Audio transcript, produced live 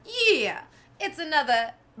It's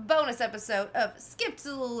another bonus episode of Skip to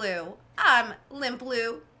the Lou. I'm Limp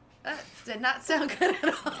Lou. That did not sound good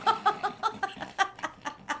at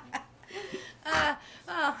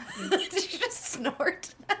all. Did you just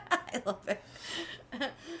snort? I love it.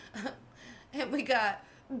 And we got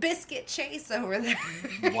Biscuit Chase over there.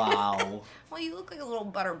 Wow. Well, you look like a little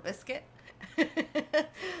butter biscuit.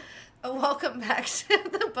 Welcome back to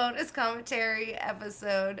the bonus commentary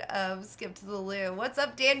episode of Skip to the Lou. What's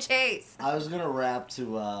up, Dan Chase? I was going to rap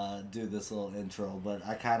to do this little intro, but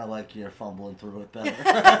I kind of like you're fumbling through it better.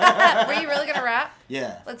 Were you really going to rap?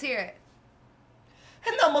 Yeah. Let's hear it.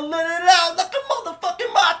 And I'ma let it out like a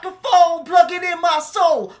motherfucking microphone, plug it in my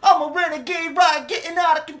soul. I'm a renegade ride getting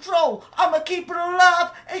out of control. I'ma keep it alive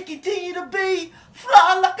and continue to be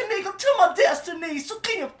fly like an eagle to my destiny. So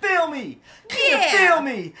can you feel me? Can you feel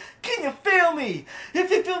me? Can you feel me? If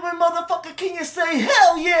you feel me, motherfucker, can you say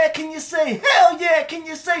hell yeah? Can you say hell yeah? Can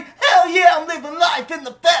you say hell yeah? I'm living life in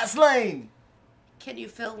the fast lane. Can you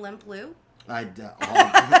feel Limp Lou?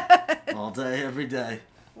 All day, every day.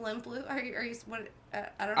 Limp Lou? Are you what?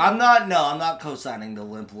 I don't know. I'm not co-signing the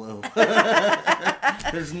Limp Lou.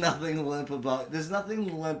 There's nothing limp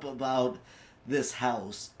about this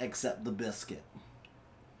house except the biscuit.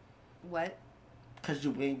 What? Cause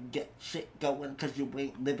you ain't get shit going, cause you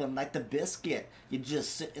ain't living like the biscuit. You're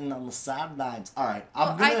just sitting on the sidelines. Alright,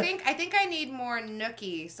 I think I need more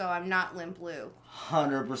nookie, so I'm not Limp Lou.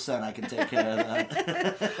 100% I can take care of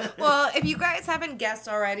that. Well, if you guys haven't guessed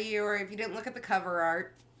already, or if you didn't look at the cover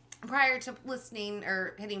art prior to listening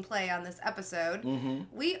or hitting play on this episode,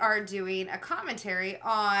 we are doing a commentary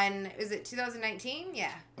on, is it 2019?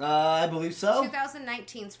 Yeah. I believe so.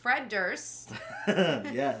 2019's Fred Durst.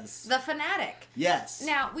 Yes. The Fanatic. Yes.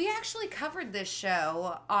 Now, we actually covered this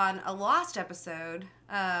show on a Lost episode.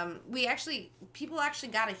 People actually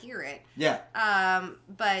got to hear it. Yeah.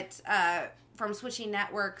 But from switching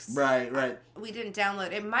networks. Right. We didn't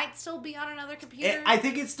download. It might still be on another computer. I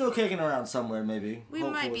think it's still kicking around somewhere, maybe. We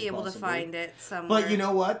might be able to find it somewhere. But you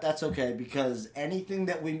know what? That's okay, because anything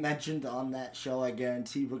that we mentioned on that show, I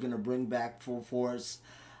guarantee we're going to bring back full force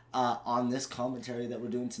on this commentary that we're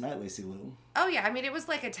doing tonight, Lacey Lou. Oh, yeah. I mean, it was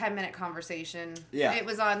like a 10-minute conversation. Yeah. It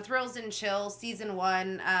was on Thrills and Chills, Season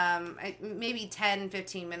 1. Maybe 10,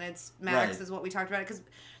 15 minutes max is what we talked about. Because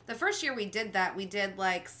the first year we did that, we did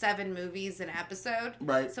like 7 movies an episode.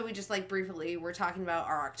 Right. So we just like briefly were talking about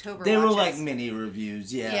our October They watches. were like mini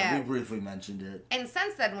reviews. Yeah. We briefly mentioned it. And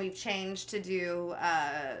since then we've changed to do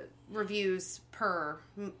reviews per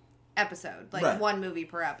episode, like one movie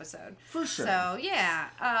per episode. For sure. So yeah,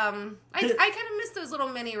 I kind of miss those little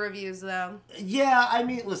mini reviews though. Yeah, I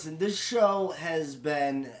mean, listen, this show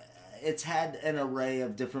it's had an array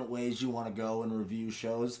of different ways you want to go and review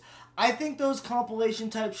shows. I think those compilation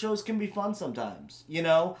type shows can be fun sometimes, you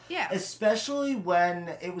know? Yeah. Especially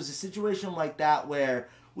when it was a situation like that where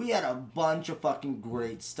we had a bunch of fucking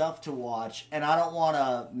great stuff to watch, and I don't want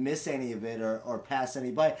to miss any of it or pass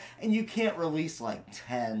any by. And you can't release like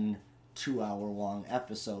 10 2-hour-long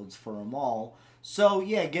episodes for them all. So,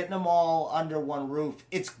 yeah, getting them all under one roof,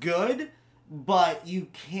 it's good, but you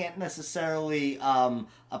can't necessarily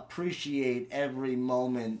appreciate every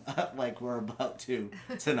moment like we're about to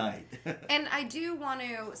tonight. And I do want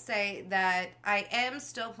to say that I am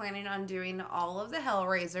still planning on doing all of the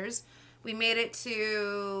Hellraisers. We made it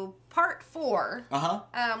to part 4.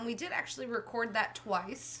 We did actually record that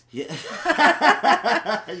twice. Yeah.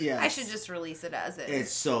 Yes. I should just release it as is.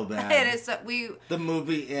 It's so bad. It is. The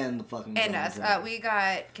movie and the fucking and us. We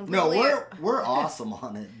got completely. No, we're awesome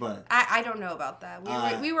on it, but I don't know about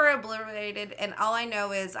that. We were obliterated, and all I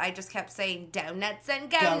know is I just kept saying donuts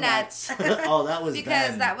and go nuts. Oh, that was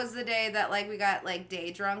because that was the day that like we got like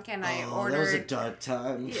day drunk, and I ordered. That was a dark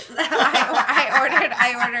time.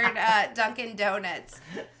 I ordered Dunkin' Donuts,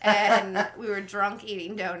 and we were drunk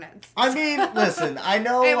eating donuts. I mean, listen, I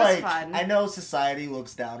know it was fun. I know society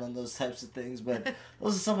looks down on those types of things, but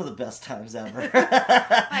those are some of the best times ever. Like,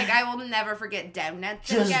 I will never forget donuts.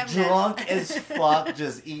 Just drunk as fuck,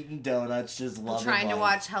 just eating donuts, just loving trying life. to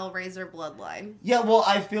watch Hellraiser Bloodline. Yeah, well,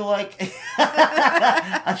 I feel like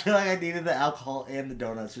I needed the alcohol and the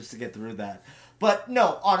donuts just to get through that. But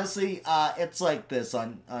no, honestly, it's like this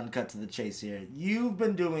on Cut to the Chase here. You've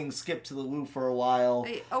been doing Skip to the Lou for a while.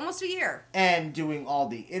 Almost a year. And doing all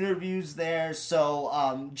the interviews there.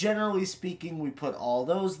 So, generally speaking, we put all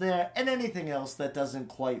those there. And anything else that doesn't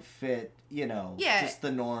quite fit, just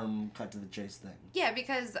the norm Cut to the Chase thing. Yeah,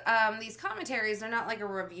 because these commentaries are not like a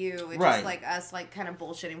review. It's right. just like us kind of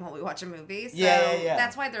bullshitting while we watch a movie. So yeah.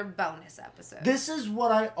 That's why they're bonus episodes. This is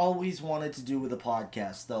what I always wanted to do with a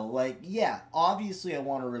podcast, though. Like, yeah, obviously I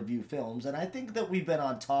want to review films, and I think that we've been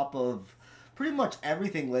on top of pretty much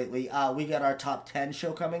everything lately. We got our top 10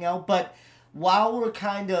 show coming out, but while we're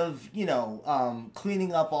kind of,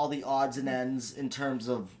 cleaning up all the odds and ends in terms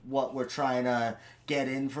of what we're trying to get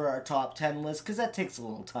in for our top 10 list, because that takes a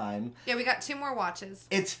little time. Yeah, we got 2 more watches.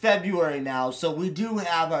 It's February now, so we do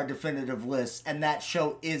have our definitive list, and that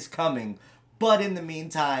show is coming. But in the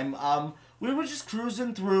meantime, we were just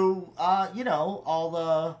cruising through, all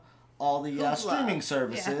the streaming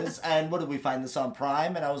services, and what did we find this on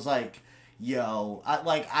Prime? And I was like, yo,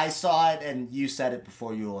 I saw it, and you said it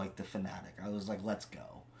before you were like the Fanatic. I was like, let's go.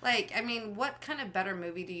 Like, I mean, what kind of better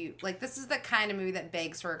movie do you... Like, this is the kind of movie that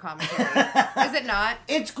begs for a commentary. Is it not?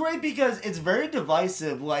 It's great because it's very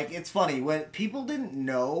divisive. Like, it's funny. When people didn't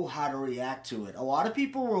know how to react to it, a lot of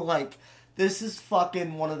people were like, this is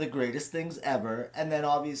fucking one of the greatest things ever. And then,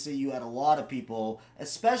 obviously, you had a lot of people,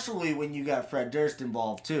 especially when you got Fred Durst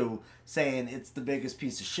involved, too, saying it's the biggest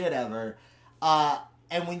piece of shit ever.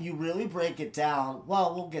 And when you really break it down,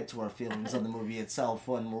 well, we'll get to our feelings on the movie itself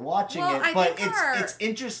when we're watching it. But it's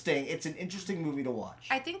interesting. It's an interesting movie to watch.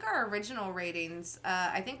 I think our original ratings,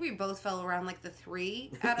 I think we both fell around like the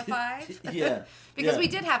 3 out of 5. Yeah. Because we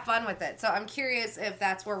did have fun with it. So I'm curious if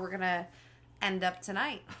that's where we're going to end up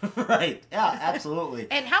tonight. Right. Yeah, absolutely.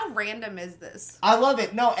 And how random is this? I love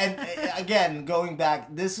it. No, and again, going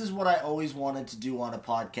back, this is what I always wanted to do on a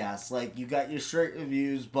podcast. Like, you got your straight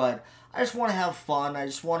reviews, but I just want to have fun. I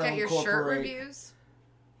just want to incorporate... Your shirt reviews?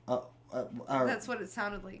 That's what it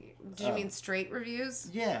sounded like. Did you mean straight reviews?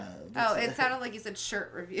 Yeah. Oh, it sounded like you said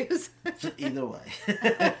shirt reviews. Either way.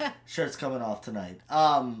 Shirt's coming off tonight.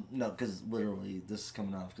 No, because literally, this is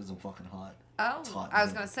coming off because I'm fucking hot. Oh, hot I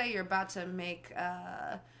was going to say you're about to make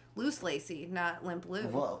loose lacy, not limp loo.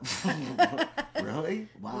 Whoa. Really?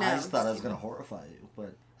 Wow, No, I just thought I was going to horrify you,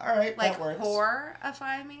 but... All right, like that works.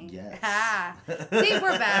 Horrify me? Yes. Ah. See,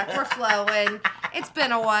 we're back. We're flowing. It's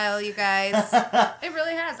been a while, you guys. It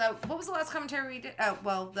really has. What was the last commentary we did? Oh,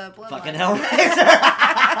 well, the Bloodline. Fucking Hellraiser.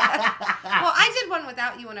 Well, I did one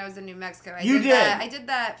without you when I was in New Mexico. I did. I did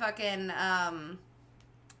that fucking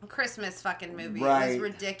Christmas fucking movie. Right. It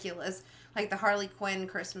was ridiculous. Like the Harley Quinn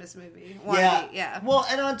Christmas movie. Yeah. Well,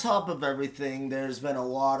 and on top of everything, there's been a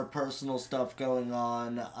lot of personal stuff going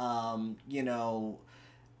on.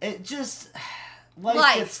 It just...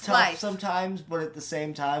 Life gets tough sometimes, but at the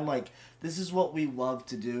same time, like, this is what we love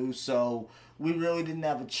to do, so we really didn't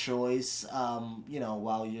have a choice,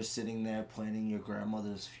 while you're sitting there planning your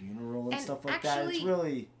grandmother's funeral and stuff like that. It's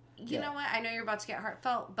really... You know what? I know you're about to get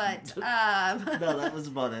heartfelt, but... No, that was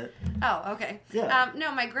about it. Oh, okay. Yeah.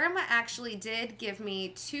 No, my grandma actually did give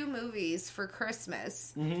me 2 movies for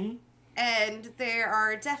Christmas. Mm-hmm. And there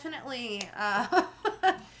are definitely...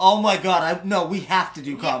 Oh my god, we have to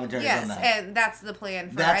do commentaries on that. Yes, and that's the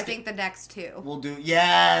plan for, I think, the next 2. We'll do...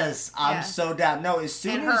 Yes! I'm so down. No, as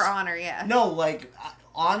soon as... In her honor, yeah. No, like...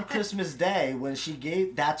 On Christmas Day, when she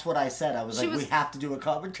gave... That's what I said. I was like, we have to do a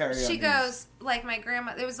commentary on She these. goes, like, my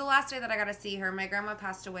grandma... It was the last day that I got to see her. My grandma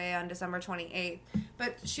passed away on December 28th.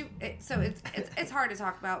 But it's hard to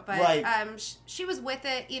talk about. But she was with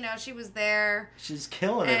it. She was there. She's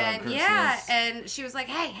killing it on Christmas. Yeah, and she was like,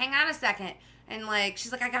 hey, hang on a second. And, like,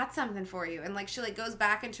 she's like, I got something for you. And, like, she, like, goes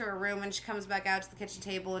back into her room and she comes back out to the kitchen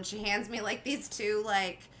table and she hands me, like, these 2,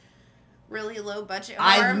 like... really low budget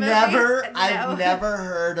horror movies. I've never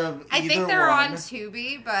heard of either I think they're one. on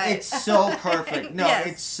Tubi, but... It's so perfect. No, yes.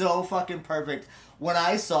 It's so fucking perfect. When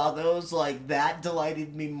I saw those, like, that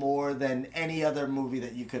delighted me more than any other movie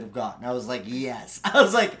that you could have gotten. I was like, yes. I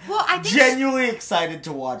was like, genuinely excited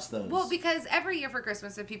to watch those. Well, because every year for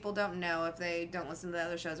Christmas, if people don't know, if they don't listen to the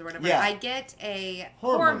other shows or whatever, yeah. I get a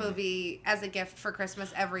horror movie as a gift for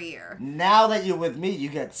Christmas every year. Now that you're with me, you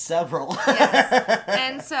get several. Yes.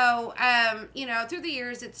 And so, through the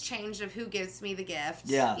years, it's changed of who gives me the gift.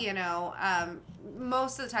 Yeah.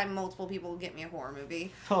 Most of the time, multiple people get me a horror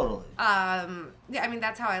movie. Totally. Yeah, I mean,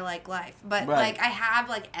 that's how I like life. But, like, I have,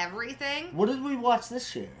 like, everything. What did we watch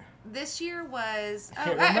this year? This year was...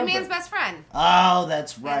 Man's Best Friend. Oh,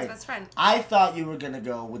 that's right. Man's Best Friend. I thought you were going to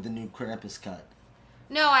go with the new Krampus cut.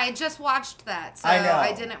 No, I just watched that, so I know.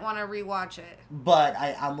 I didn't want to rewatch it. But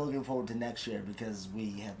I'm looking forward to next year because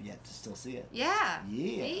we have yet to still see it. Yeah.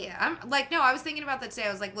 I'm I was thinking about that today.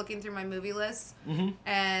 I was, like, looking through my movie list,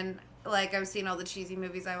 and, like, I was seeing all the cheesy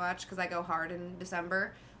movies I watch because I go hard in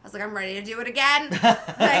December. I was like, I'm ready to do it again. Even though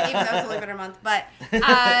it's only been a month. But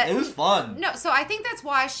it was fun. No, so I think that's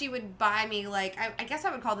why she would buy me, like, I guess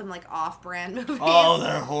I would call them, like, off-brand movies. Oh,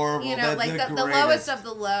 they're horrible. Like the lowest of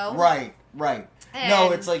the low. Right. And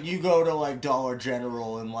no, it's like you go to, like, Dollar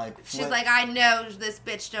General and, like... She's like, I know this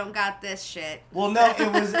bitch don't got this shit. Well, no,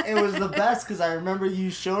 it was the best because I remember you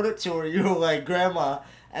showed it to her. You were like, Grandma...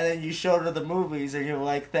 and then you showed her the movies, and you're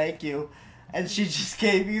like, thank you. And she just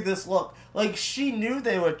gave you this look. Like, she knew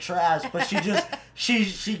they were trash, but she just,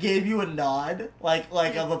 she gave you a nod, like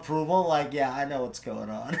of approval, like, yeah, I know what's going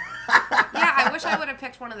on. Yeah, I wish I would have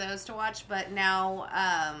picked one of those to watch, but now,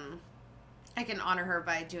 I can honor her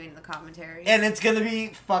by doing the commentary. And it's going to be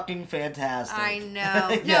fucking fantastic. I know.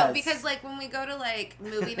 Yes. No, because, like, when we go to, like,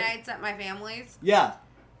 movie nights at my family's. Yeah.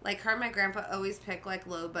 Like, her and my grandpa always pick, like,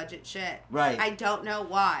 low-budget shit. Right. I don't know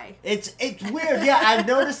why. It's weird. Yeah, I've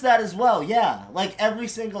noticed that as well. Yeah. Like, every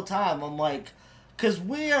single time, I'm like... Because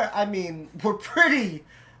we're pretty...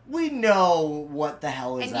 We know what the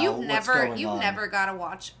hell is and you've never got to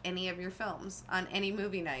watch any of your films on any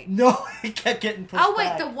movie night. No, it kept getting pushed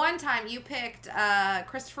back. The one time you picked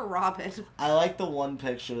Christopher Robin. I like the one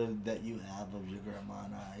picture that you have of your grandma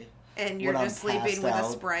and I. And you're just sleeping with a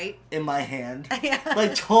Sprite. In my hand. Yeah.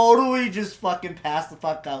 Like, totally just fucking passed the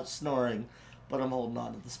fuck out snoring. But I'm holding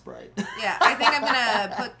on to the Sprite. Yeah, I think I'm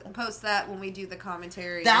going to post that when we do the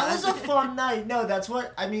commentary. That was a fun night. No, that's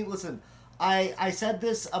what... I mean, listen... I said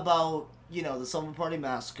this about, the Summer Party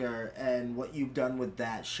Massacre and what you've done with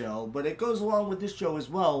that show, but it goes along with this show as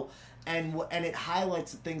well, and it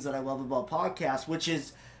highlights the things that I love about podcasts, which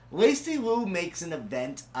is Lacey Lou makes an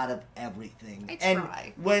event out of everything. I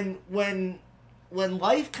try. And when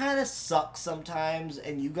life kind of sucks sometimes,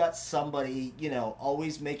 and you got somebody,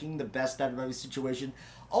 always making the best out of every situation,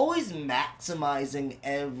 always maximizing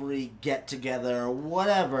every get-together,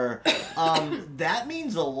 whatever, that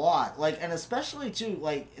means a lot. Like, and especially, too,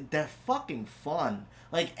 like, they're fucking fun.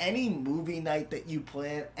 Like, any movie night that you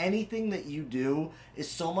plan, anything that you do is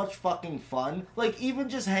so much fucking fun. Like, even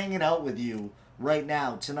just hanging out with you right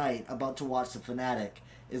now, tonight, about to watch The Fanatic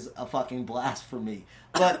is a fucking blast for me.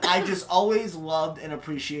 But I just always loved and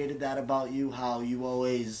appreciated that about you, how you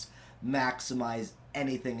always maximize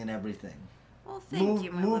anything and everything. Well, thank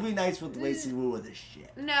you, Movie nights with Lacey Wu are the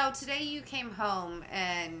shit. No, today you came home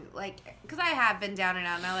and, like, because I have been down and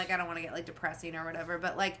out, and I don't want to get, like, depressing or whatever,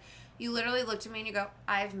 but, like, you literally looked at me and you go,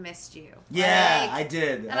 I've missed you. Yeah, like, I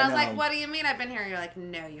did. And I was like, what do you mean I've been here? And you're like,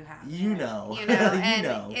 no, you haven't. You know.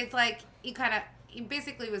 And it's like, you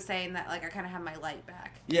basically was saying that, like, I kind of have my light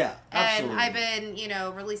back. Yeah, absolutely. And I've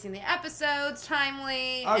been, releasing the episodes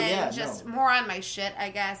timely and more on my shit, I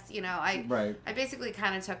guess. I basically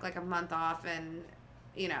kind of took, like, a month off and,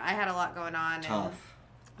 I had a lot going on. Tough.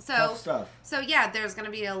 And Tough stuff. So, yeah, there's going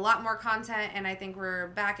to be a lot more content, and I think we're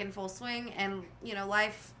back in full swing, and,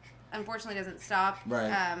 life, unfortunately, doesn't stop.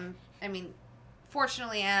 Right.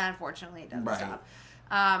 Fortunately and unfortunately, it doesn't stop.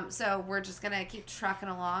 So we're just going to keep trucking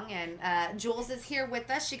along. And Jules is here with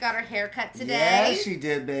us. She got her hair cut today. Yeah, she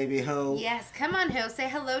did, baby ho. Yes, come on, ho. Say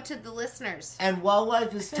hello to the listeners. And while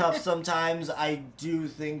life is tough sometimes, I do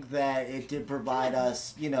think that it did provide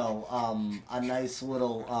us, a nice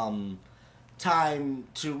little time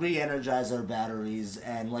to re-energize our batteries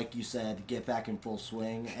and, like you said, get back in full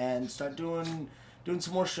swing and start doing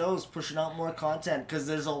some more shows, pushing out more content, because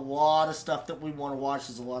there's a lot of stuff that we want to watch.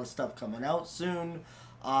 There's a lot of stuff coming out soon.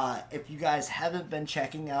 If you guys haven't been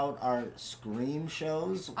checking out our Scream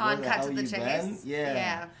shows, on Cut to the Chase,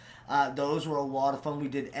 yeah. Those were a lot of fun. We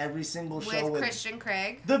did every single show with Christian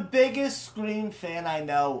Craig, the biggest Scream fan I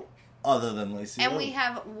know, other than Lacey. And we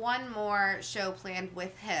have one more show planned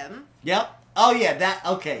with him. Yep. Oh, yeah, that,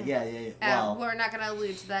 okay, yeah. Wow. We're not going to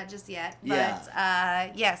allude to that just yet. But,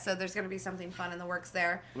 so there's going to be something fun in the works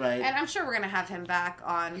there. Right. And I'm sure we're going to have him back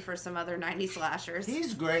on for some other 90s slashers.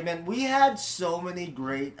 He's great, man. We had so many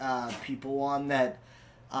great people on that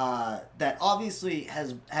obviously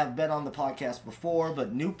have been on the podcast before,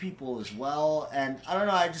 but new people as well. And, I don't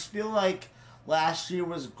know, I just feel like last year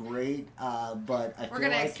was great, but we're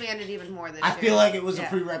going to expand it even more this year. I feel like it was a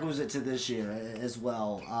prerequisite to this year as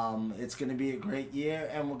well. It's going to be a great year,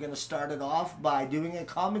 and we're going to start it off by doing a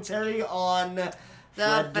commentary on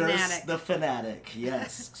The Fanatic.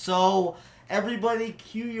 Yes. So everybody,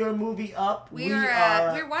 cue your movie up.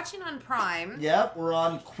 We're watching on Prime. Yep, we're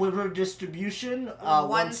on Quiver Distribution.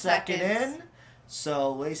 1 second in.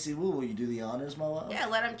 So, Lacey Wu, will you do the honors, my love? Yeah,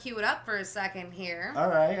 let him cue it up for a second here. All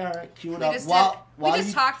right. Cue it up. We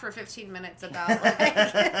just talked for 15 minutes about,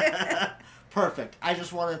 like... Perfect. I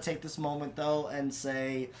just want to take this moment, though, and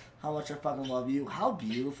say how much I fucking love you. How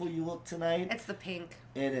beautiful you look tonight. It's the pink.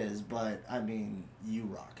 It is, but, I mean, you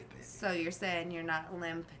rock it, baby. So you're saying you're not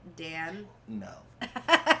limp, Dan? No.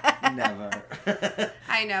 Never.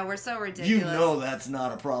 I know, we're so ridiculous. You know that's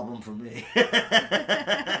not a problem for me.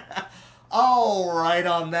 All right,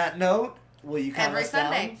 on that note, will you count us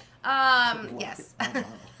down? Every Sunday. Yes. Oh,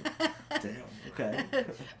 wow. Damn, okay.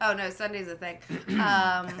 Oh, no, Sunday's a thing.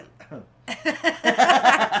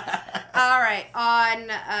 All right, on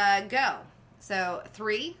go. So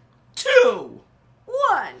 3, 2,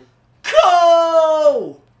 1,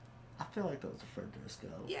 go! I feel like that was a Fred Durst go.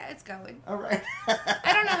 Yeah, it's going. All right.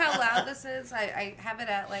 I don't know how loud this is. I have it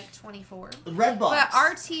at like 24. Redbox. But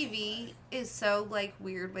our TV is so like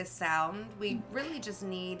weird with sound. We really just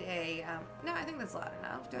need a. No, I think that's loud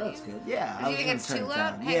enough. Don't that's you? Good. Yeah. Do you think it's too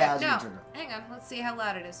loud? Hang on. Let's see how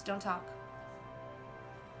loud it is. Don't talk.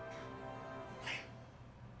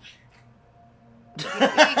 You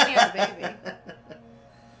can hear the baby.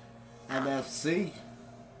 MFC.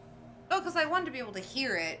 Oh, because I wanted to be able to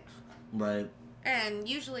hear it. Right. And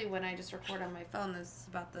usually when I just record on my phone, this is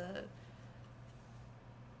about the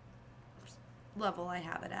level I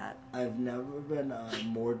have it at. I've never been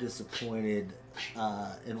more disappointed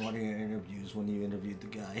in one of your interviews when you interviewed the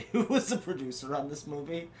guy who was the producer on this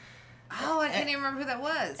movie. Oh, I can't even remember who that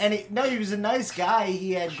was. And he was a nice guy.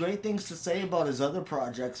 He had great things to say about his other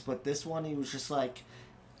projects, but this one he was just like,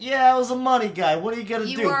 yeah, I was a money guy. What are you going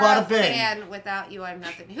to do? Bada bing. You are a fan. Without you, I'm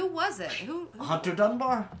nothing. Who was it? Who? Hunter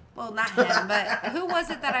Dunbar? Well, not him, but who was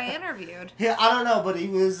it that I interviewed? Yeah, I don't know, but he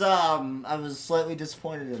was, I was slightly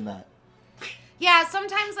disappointed in that. Yeah,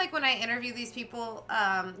 sometimes, like, when I interview these people,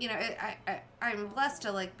 you know, I'm blessed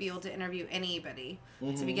to, like, be able to interview anybody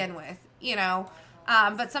to begin with, you know?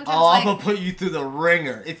 But sometimes, I'm gonna put you through the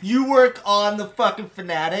ringer. If you work on the fucking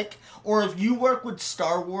Fanatic, or if you work with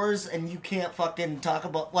Star Wars and you can't fucking talk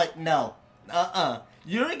about, like, no.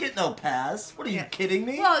 You don't get no pass. What are you kidding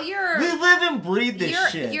me? Well, we live and breathe this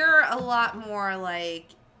shit. You're a lot more, like,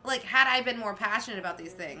 had I been more passionate about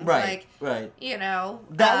these things. Right, right. You know.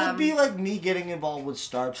 That would be like me getting involved with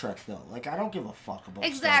Star Trek, though. Like, I don't give a fuck about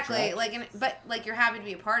Star Trek. But you're happy to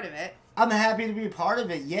be a part of it. I'm happy to be a part of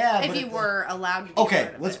it, yeah. If you were allowed to be a part of it.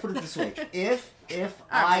 Okay, let's put it this way.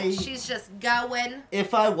 She's just going.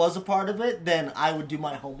 If I was a part of it, then I would do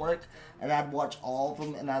my homework, and I'd watch all of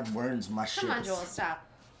them, and I'd learn my shit. Come on, Joel, stop.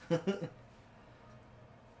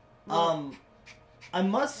 I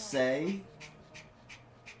must say,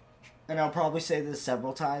 and I'll probably say this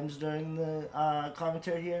several times during the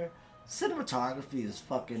commentary here, cinematography is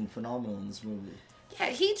fucking phenomenal in this movie. Yeah,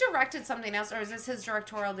 he directed something else, or is this his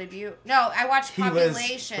directorial debut? No, I watched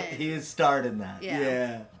Population. He starred in that.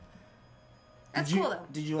 Yeah. That's cool, though.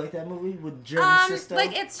 Did you like that movie with Jeremy Sisto?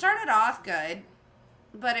 Like, it started off good,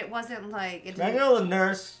 but it wasn't like... Can I go to the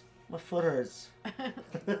nurse? My foot hurts.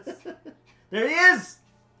 There he is!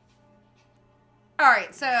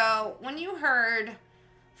 Alright, so when you heard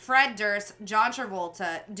Fred Durst, John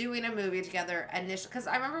Travolta doing a movie together initially, because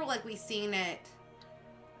I remember, like, we seen it,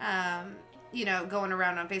 you know, going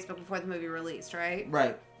around on Facebook before the movie released, right?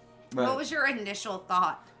 Right. What was your initial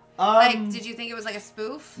thought? Like, did you think it was like a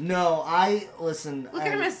spoof? No, listen. Look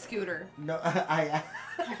at him as Scooter. No,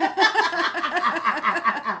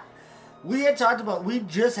 we had talked about, we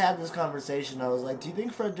just had this conversation. I was like, do you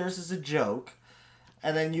think Fred Durst is a joke?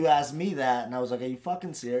 And then you asked me that, and I was like, are you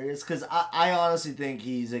fucking serious? Because I honestly think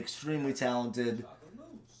he's extremely talented.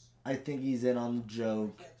 I think he's in on the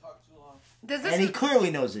joke. And he clearly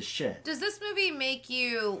knows his shit. Does this movie make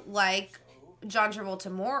you like John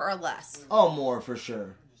Travolta more or less? Oh, more, for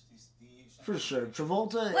sure. For sure.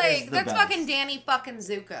 Travolta is the that's best. fucking Danny fucking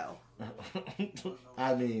Zuko.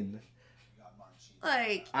 I mean...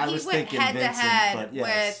 Like, he went head-to-head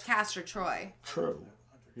with Castor Troy. True.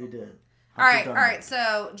 He did. All right.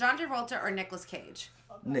 So, John Travolta or Nicolas Cage?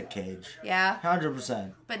 Nick Cage. Yeah?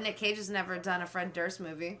 100%. But Nick Cage has never done a Fred Durst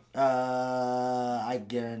movie. I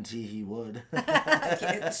guarantee he would.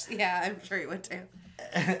 Yeah, I'm sure he would too.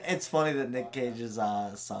 It's funny that Nick Cage's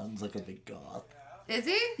son's like a big goth. Is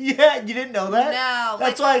he? Yeah, you didn't know that? No.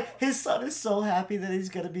 That's why his son is so happy that he's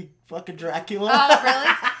gonna be fucking Dracula. Oh,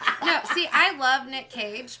 really? No, see, I love Nick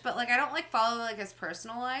Cage, but, like, I don't, like, follow, like, his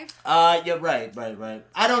personal life. Yeah, right.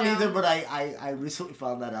 I don't either, but I recently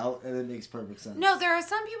found that out, and it makes perfect sense. No, there are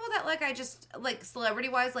some people that, like, I just, like,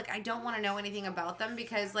 celebrity-wise, like, I don't want to know anything about them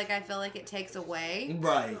because, like, I feel like it takes away.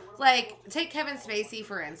 Right. Like, take Kevin Spacey,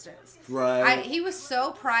 for instance. Right. He was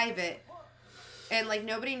so private, and, like,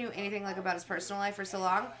 nobody knew anything, like, about his personal life for so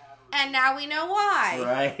long. And now we know why.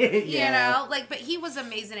 Right. You know? Like, but he was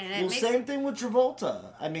amazing in it. Well, same thing with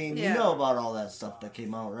Travolta. I mean, you know about all that stuff that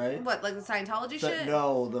came out, right? What, like the Scientology shit?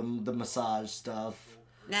 No, the massage stuff.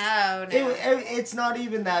 No. It's not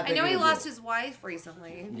even that big. I know he lost his wife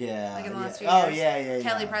recently. Yeah. Like in the last few years. Oh, yeah.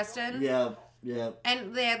 Kelly Preston. Yeah.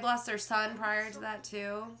 And they had lost their son prior to that,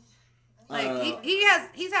 too. Like,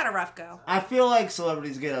 he's had a rough go. I feel like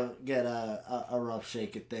celebrities get a rough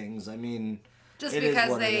shake at things. I mean... Just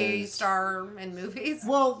because they star in movies?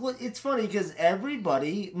 Well, it's funny because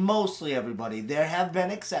mostly everybody, there have been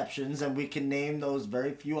exceptions, and we can name those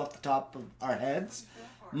very few off the top of our heads.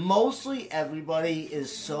 Mostly everybody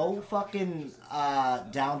is so fucking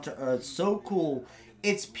down to earth, so cool.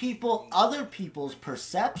 It's other people's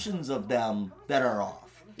perceptions of them that are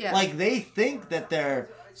off. Yeah. Like, they think that they're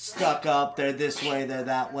stuck up, they're this way, they're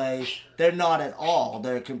that way. They're not at all.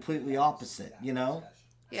 They're completely opposite, you know?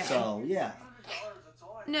 Yeah. So, yeah.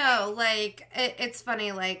 No, like, it's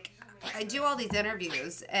funny, like, I do all these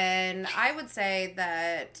interviews, and I would say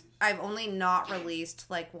that I've only not released,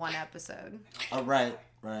 like, one episode. Oh, right,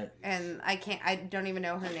 right. And I don't even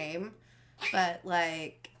know her name, but,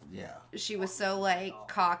 like... Yeah. She was so, like,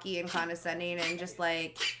 cocky and condescending and just,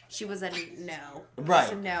 like, she was a no. Right.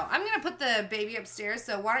 Just a no. I'm going to put the baby upstairs,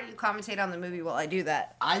 so why don't you commentate on the movie while I do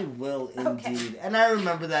that? I will indeed. Okay. And I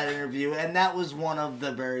remember that interview, and that was one of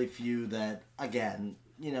the very few that, again,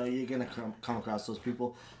 you know, you're going to come across those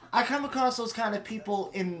people. I come across those kind of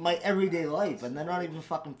people in my everyday life, and they're not even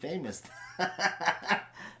fucking famous.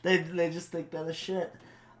 They just think they're the shit.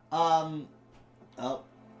 Oh,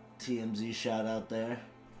 TMZ shout out there.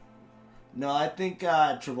 No, I think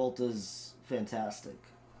Travolta's fantastic.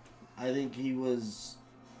 I think he was...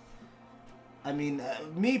 I mean,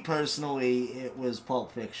 me personally, it was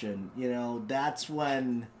Pulp Fiction. You know, that's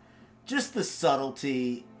when just the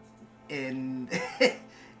subtlety in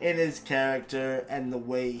in his character and the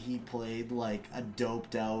way he played, like, a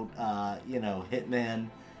doped out, hitman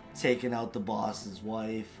taking out the boss's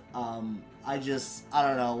wife. I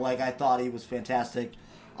don't know, like, I thought he was fantastic.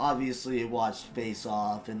 Obviously, I watched Face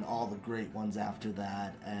Off and all the great ones after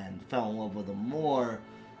that and fell in love with him more.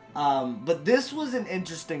 But this was an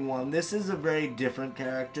interesting one. This is a very different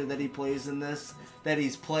character that he plays in this. That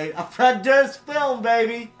he's played a Fred Durst film,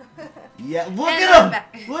 baby. Yeah, look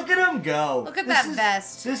at him. Look at him go. Look at that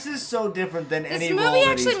vest. This is so different than any role that he's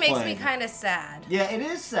played. This movie actually makes me kind of sad. Yeah, it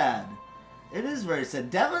is sad. It is very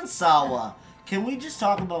sad. Devon Sawa. Can we just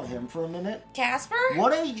talk about him for a minute? Casper?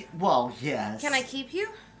 Well, yes. Can I keep you?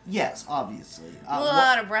 Yes, obviously. I'm a little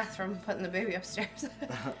out of breath from putting the baby upstairs.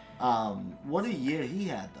 What a year he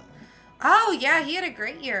had, though. Oh, yeah, he had a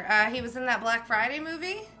great year. He was in that Black Friday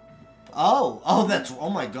movie.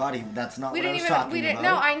 Oh my God, that's not what I was talking about.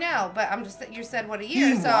 No, I know, but I'm just, you said what a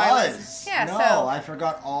year. He so was. I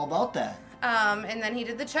forgot all about that. And then he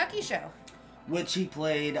did the Chucky show. Which he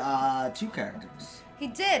played two characters. He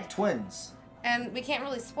did. Twins. And we can't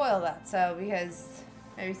really spoil that, so, because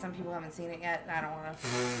maybe some people haven't seen it yet. I don't want to.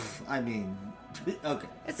 I mean, okay.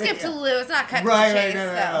 It's Skip to Lou. It's not cut to the chase.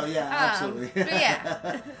 No, yeah, absolutely. But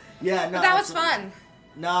yeah. Yeah, no. But that was fun.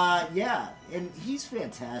 Nah, yeah. And he's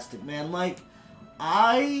fantastic, man. Like,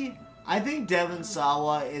 I think Devon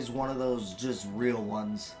Sawa is one of those just real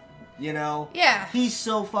ones. You know? Yeah. He's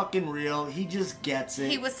so fucking real. He just gets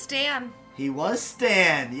it. He was Stan. He was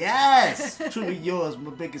Stan, yes! Truly yours,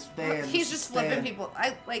 my biggest fan. He's just Stan. flipping people.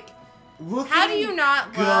 How do you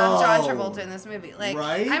not love John Travolta in this movie? Like,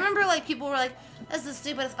 right? I remember, like, people were like, "This is the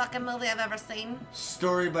stupidest fucking movie I've ever seen."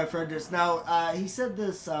 Story by Fred Durst. Now, he said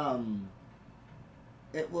this,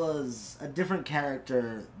 it was a different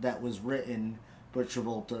character that was written, but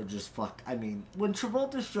Travolta just when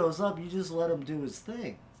Travolta shows up, you just let him do his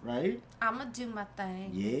thing, right? I'ma do my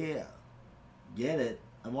thing. Yeah. Get it?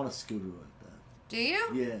 I want a scooter like that. Do you?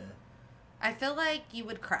 Yeah. I feel like you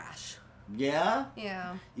would crash. Yeah?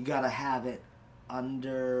 Yeah. You gotta have it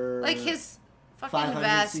under... Like his fucking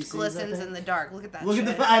vest CCs, glistens in the dark. Look at that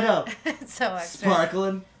shit. I know. It's so extra.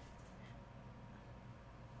 Sparkling.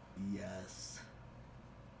 Yes.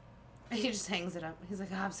 He just hangs it up. He's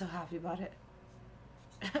like, I'm so happy about it.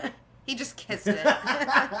 He just kissed it.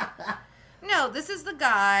 No, this is the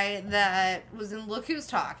guy that was in Look Who's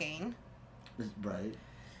Talking. Right.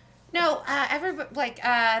 No,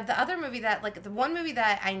 the other movie that, the one movie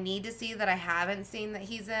that I need to see that I haven't seen that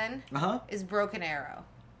he's in is Broken Arrow.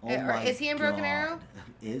 Is he in Broken Arrow?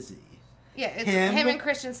 Is he? Yeah, it's him and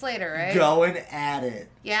Christian Slater, right? Going at it.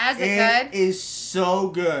 Yeah, is it good? It is so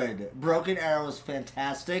good. Broken Arrow is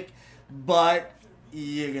fantastic, but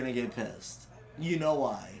you're gonna get pissed. You know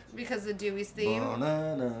why? Because of Dewey's theme?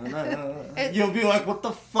 You'll be like, what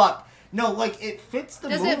the fuck? No, like, it fits the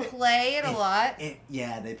movie. Does it play it a lot?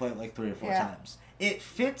 Yeah, they play it like 3 or 4 times. It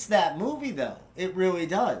fits that movie, though. It really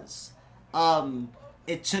does.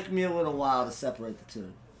 It took me a little while to separate the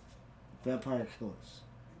two. Vampire Killers.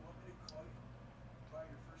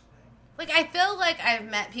 Like, I feel like I've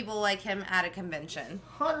met people like him at a convention.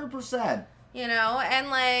 100%. You know? And,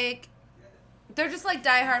 like, they're just, like,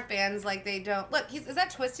 diehard fans. Like, they don't... Look, is that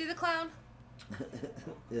Twisty the Clown?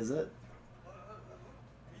 Is it?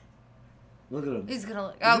 Look at him. He's gonna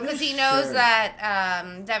look. Oh, because he knows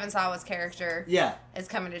that Devon Sawa's character is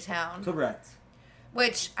coming to town. Correct.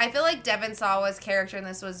 Which, I feel like Devon Sawa's character in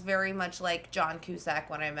this was very much like John Cusack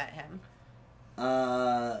when I met him.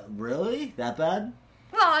 Really? That bad?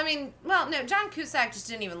 Well, no, John Cusack just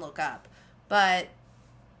didn't even look up. But,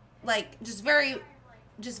 like, just very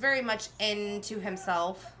much into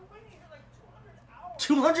himself.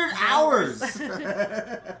 200 hours!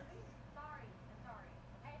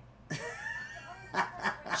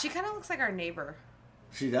 She kind of looks like our neighbor.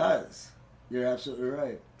 She does. You're absolutely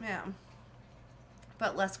right. Yeah.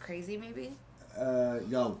 But less crazy, maybe?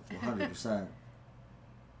 No, 100%.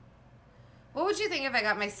 What would you think if I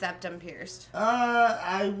got my septum pierced?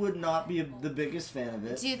 I would not be the biggest fan of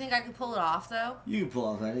it. Do you think I could pull it off, though? You can pull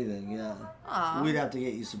off anything, yeah. Aww. We'd have to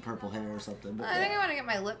get you some purple hair or something. But I think I want to get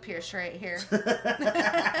my lip pierced right here.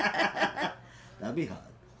 That'd be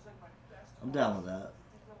hot. I'm down with that.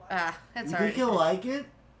 That's you alright. think he'll like it?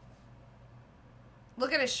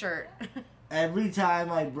 Look at his shirt. Every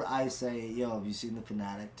time I say, yo, have you seen the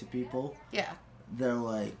Fanatic to people? Yeah. They're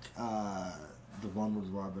like, the one with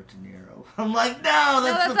Robert De Niro. I'm like, no,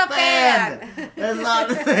 that's the fan. That's not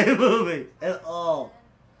the same movie at all.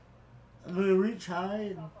 I'm going to reach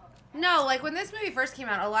high. No, like when this movie first came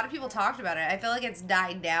out, a lot of people talked about it. I feel like it's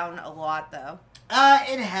died down a lot, though.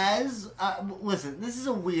 It has. Listen, this is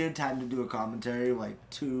a weird time to do a commentary, like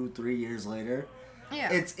 2-3 years later. Yeah.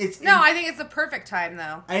 I think it's the perfect time,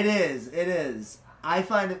 though. It is. I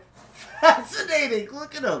find it fascinating.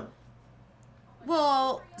 Look at him.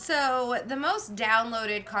 Well, so the most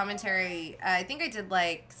downloaded commentary, I think I did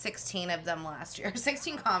like 16 of them last year.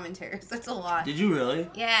 16 commentaries. That's a lot. Did you really?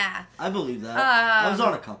 Yeah. I believe that. I was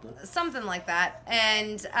on a couple. Something like that.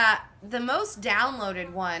 And the most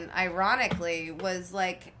downloaded one, ironically, was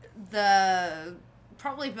like the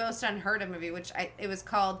probably most unheard of movie, which it was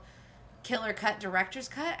called Killer Cut Director's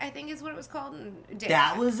Cut, I think is what it was called.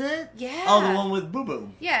 That was it? Yeah. Oh, the one with Boo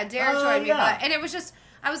Boo. Yeah, Derek joined me for that. And it was just,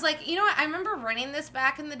 I was like, you know what? I remember renting this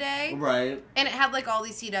back in the day. Right. And it had like all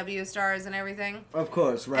these CW stars and everything. Of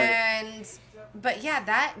course, right. But yeah,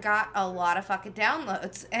 that got a lot of fucking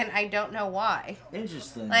downloads. And I don't know why.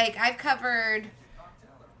 Interesting. Like, I've covered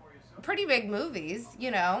pretty big movies,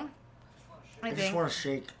 you know. I just want to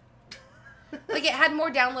shake. Like, it had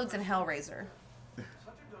more downloads than Hellraiser.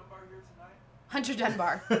 Hunter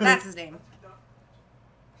Dunbar. That's his name.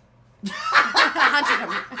 Hunter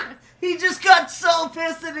Dunbar. He just got so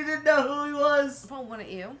pissed that he didn't know who he was. Well, wouldn't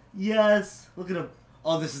you? Yes. Look at him.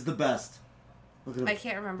 Oh, this is the best. Look at him. I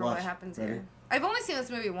can't remember what happens here. I've only seen this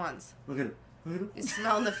movie once. Look at him. Look at him. He's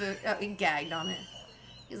smelling the food. Oh, he gagged on it.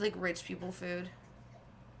 He's like rich people food.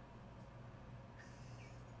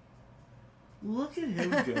 Look at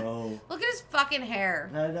him go. Look at his fucking hair.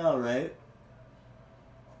 I know, right?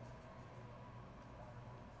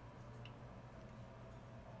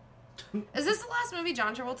 Is this the last movie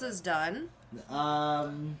John Travolta's done?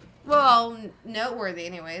 Well, noteworthy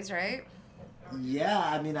anyways, right? Yeah,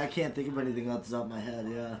 I mean, I can't think of anything else off the top of my head,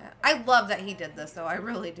 yeah. I love that he did this, though. I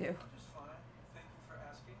really do.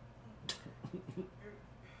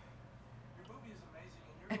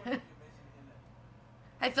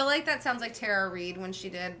 I feel like that sounds like Tara Reid when she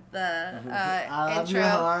did the I love intro. your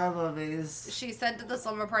horror movies. She said to the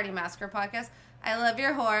Slumber Party Massacre podcast, I love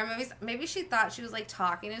your horror movies. Maybe she thought she was like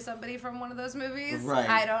talking to somebody from one of those movies. Right.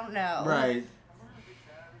 I don't know. Right.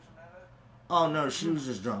 Oh no, she was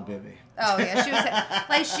just drunk, baby. Oh yeah, she was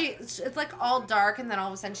like it's like all dark, and then all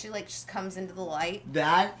of a sudden she like just comes into the light.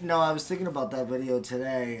 I was thinking about that video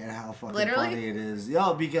today and how fucking funny it is.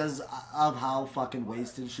 Yo, because of how fucking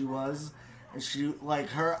wasted she was. And she, like,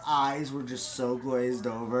 her eyes were just so glazed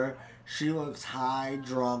over. She looks high,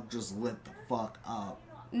 drunk, just lit the fuck up.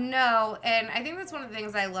 No, and I think that's one of the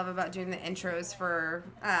things I love about doing the intros for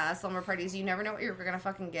slumber parties. You never know what you're gonna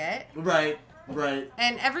fucking get. Right.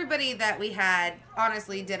 And everybody that we had,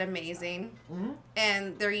 honestly, did amazing. Mm-hmm.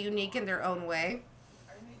 And they're unique in their own way.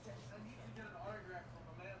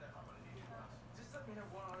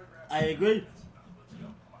 I agree.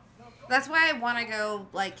 That's why I want to go,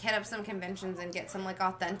 like, hit up some conventions and get some, like,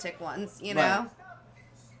 authentic ones, you know?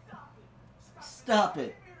 Right. Stop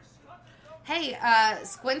it. Hey,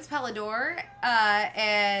 Squints Pellador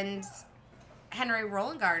and Henry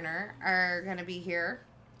Roland Gardner are going to be here.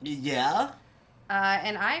 Yeah?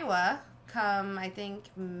 In Iowa, come, I think,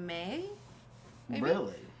 May? Maybe?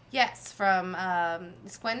 Really? Yes, from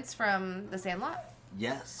Squints from The Sandlot.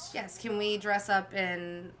 Yes. Yes, can we dress up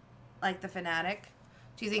in, like, the Fanatic?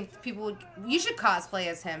 Do you think people would... You should cosplay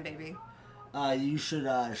as him, baby. You should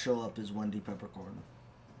show up as Wendy Peppercorn.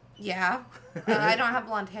 Yeah. I don't have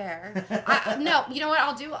blonde hair. No, you know what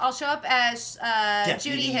I'll do? I'll show up as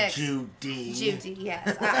Judy Hicks. Judy,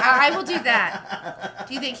 yes. I will do that.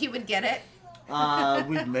 Do you think he would get it?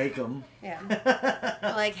 We'd make him. Yeah.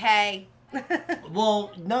 Like, hey.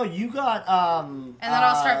 Well, no, you got, And then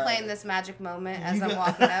I'll start playing this magic moment as I'm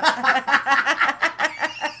walking up.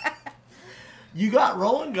 You got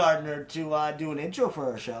Roland Gardner to do an intro for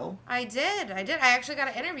our show. I did. I actually got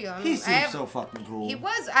to interview him. He seems so fucking cool. He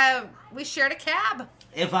was. We shared a cab.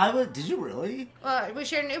 Did you really? We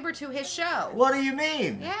shared an Uber to his show. What do you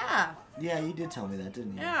mean? Yeah. Yeah, you did tell me that,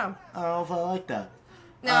 didn't you? Yeah. I don't know if I like that.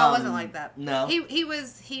 No, it wasn't like that. No. He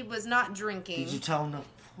was not drinking. Did you tell him to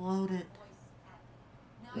float it?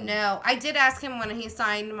 No, I did ask him when he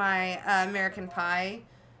signed my American Pie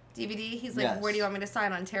DVD. He's like, yes. Where do you want me to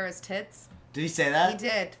sign, on Tara's tits? Did he say that? He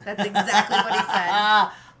did. That's exactly what he said.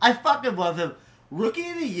 I fucking love him. Rookie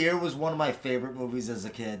of the Year was one of my favorite movies as a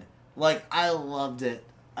kid. Like, I loved it.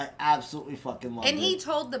 I absolutely fucking loved it. And he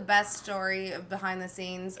told the best story of behind the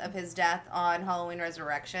scenes of his death on Halloween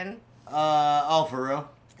Resurrection. For real?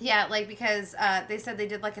 Yeah, like, because they said they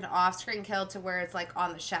did, like, an off-screen kill to where it's, like,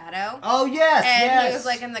 on the shadow. Oh, yes, and he was,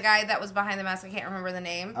 like, and the guy that was behind the mask, I can't remember the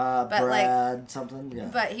name. But Brad like, something, yeah.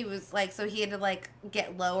 But he was, like, so he had to, like,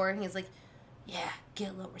 get lower, and he's like, yeah,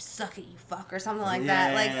 get lower, suck it, you fuck, or something like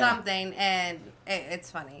that. Like, something, and it's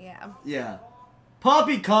funny, yeah. Yeah.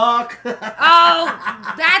 Poppycock!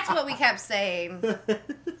 Oh, that's what we kept saying.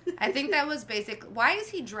 I think that was basic. Why is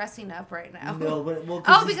he dressing up right now? No, but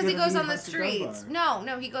because he goes on the streets.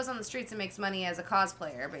 No, he goes on the streets and makes money as a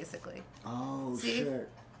cosplayer, basically. Oh, see? Shit.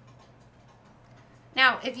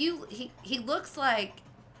 Now, if you he looks like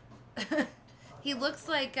he looks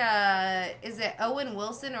like is it Owen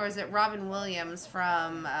Wilson or is it Robin Williams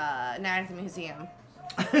from Night at the Museum?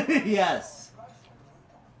 Yes.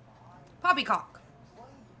 Poppycock.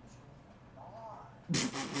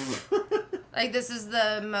 Like, this is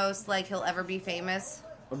the most, like, he'll ever be famous.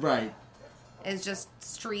 Right. Is just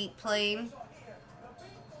street playing.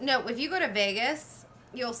 No, if you go to Vegas,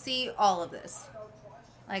 you'll see all of this.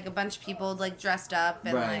 Like, a bunch of people, like, dressed up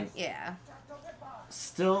and, right. like, yeah.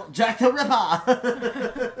 Still Jack the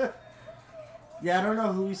Ripper! Yeah, I don't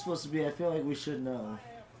know who he's supposed to be. I feel like we should know.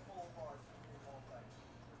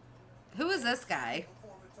 Who is this guy?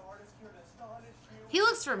 He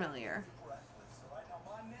looks familiar.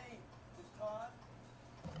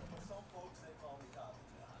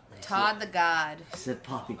 Todd the God. He said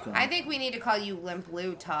Poppycock. I think we need to call you Limp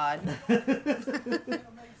Lou, Todd.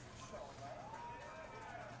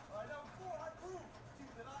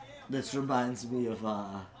 This reminds me of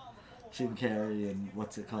Jim Carrey and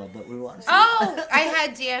what's it called that we watched. Oh, I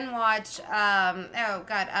had Dan watch.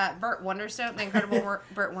 Burt Wonderstone, the Incredible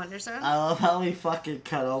Burt Wonderstone. I love how he fucking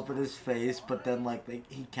cut open his face, but then like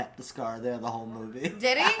he kept the scar there the whole movie.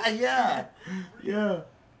 Did he? Yeah.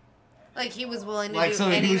 Like, he was willing to do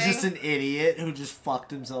anything? He was just an idiot who just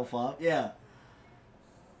fucked himself up. Yeah.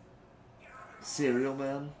 Cereal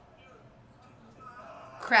Man.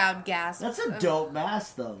 Crowd gasp. That's a dope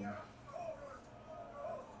mask, though.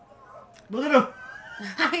 Look at him.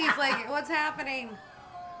 He's like, what's happening?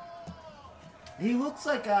 He looks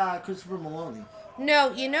like Christopher Maloney.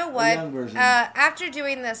 No, you know what? The young version. After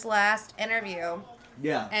doing this last interview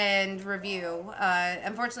and review,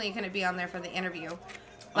 unfortunately you couldn't be on there for the interview.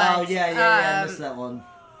 But, I missed that one.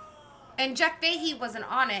 And Jeff Fahey wasn't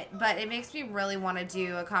on it, but it makes me really want to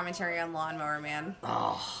do a commentary on Lawnmower Man.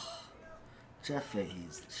 Oh, Jeff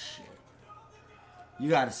Fahey's the shit. You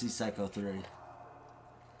got to see Psycho 3.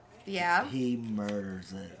 Yeah? He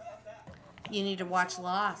murders it. You need to watch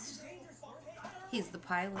Lost. He's the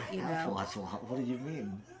pilot, you know. I've watched Lost. What do you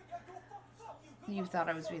mean? You thought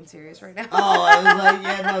I was being serious right now. Oh, I was like,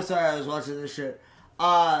 yeah, no, sorry, I was watching this shit.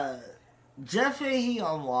 Jeff Fahey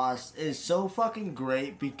on Lost is so fucking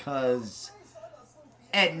great because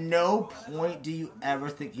at no point do you ever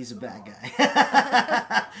think he's a bad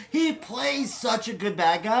guy. He plays such a good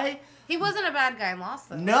bad guy. He wasn't a bad guy in Lost,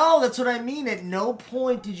 though. No, that's what I mean. At no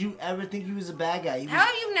point did you ever think he was a bad guy. How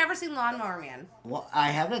have you never seen Lawnmower Man? Well, I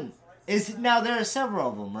haven't. Now, there are several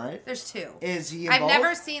of them, right? There's 2. Is he in I've both?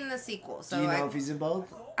 never seen the sequel. So do you know if he's in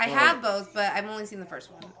both? I have both, but I've only seen the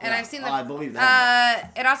first one. And I've seen the... I believe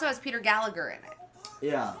that. It also has Peter Gallagher in it.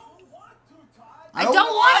 Yeah. I don't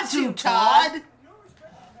want to, Todd!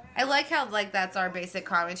 I like how, like, that's our basic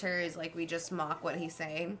commentary, is, like, we just mock what he's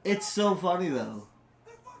saying. It's so funny, though.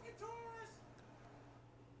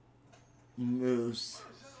 Moose.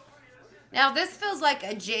 Now, this feels like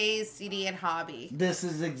a Jay's CD and hobby. This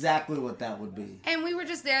is exactly what that would be. And we were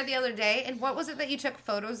just there the other day, and what was it that you took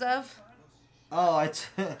photos of? Oh,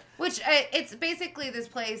 Which it's basically this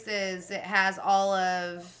place it has all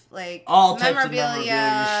of like all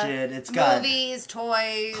memorabilia shit. It's got movies,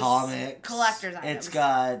 toys, comics, collectors items. It's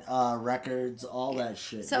got records, all that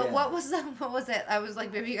shit. So what was it? I was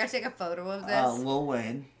like, baby, you gotta take a photo of this. Lil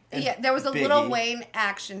Wayne. Yeah, there was a Biggie. Lil Wayne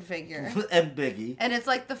action figure. And Biggie. And it's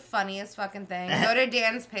like the funniest fucking thing. Go to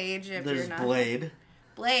Dan's page if There's you're not. Blade.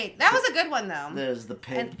 That was a good one, though. There's the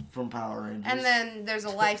pig from Power Rangers. And then there's a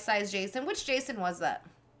life-size Jason. Which Jason was that?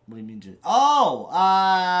 What do you mean, Jason? Oh,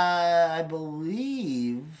 I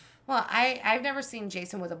believe... Well, I've never seen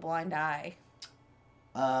Jason with a blind eye.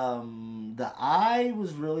 The eye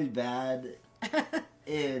was really bad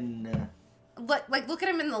in... Like, look at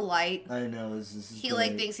him in the light. I know. This is he, great.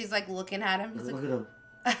 like, thinks he's, like, looking at him. He's look like,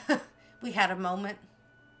 at him. We had a moment.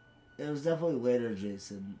 It was definitely later,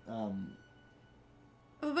 Jason.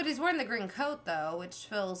 But he's wearing the green coat, though, which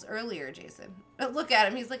feels earlier, Jason. But look at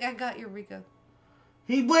him. He's like, I got your Rico.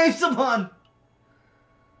 He waves him on.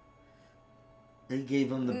 He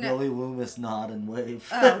gave him the Billy Loomis nod and wave.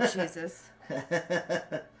 Oh, Jesus. Thank you.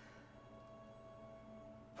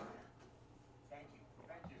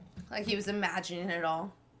 Like he was imagining it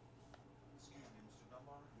all.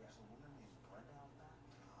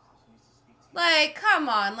 Like, come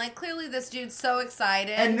on. Like, clearly this dude's so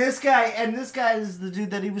excited. And this guy is the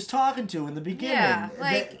dude that he was talking to in the beginning. Yeah,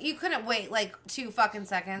 like, you couldn't wait, like, 2 fucking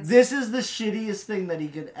seconds. This is the shittiest thing that he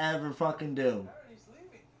could ever fucking do. He's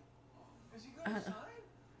leaving. Is he gonna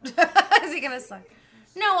sign? Is he gonna sign?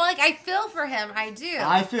 No, like, I feel for him. I do.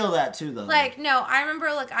 I feel that, too, though. Like, no, I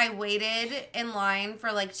remember, like, I waited in line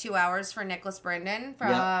for, like, 2 hours for Nicholas Brendon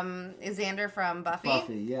from Xander from Buffy.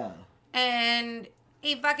 Buffy, yeah. And...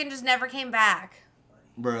 he fucking just never came back.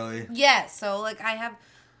 Really? Yes. So, like, I have...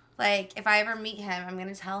 like, if I ever meet him, I'm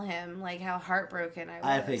going to tell him, like, how heartbroken I was.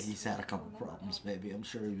 I think he's had a couple problems, maybe. I'm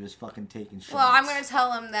sure he was fucking taking shots. Well, I'm going to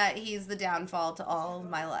tell him that he's the downfall to all of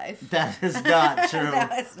my life. That is not true. No,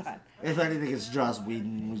 it's not. If anything, it's Joss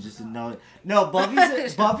Whedon. We just didn't know it. No,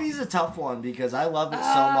 Buffy's a tough one because I love it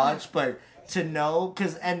so much, but... to know,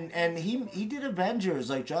 because and he did Avengers.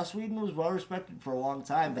 Like, Joss Whedon was well respected for a long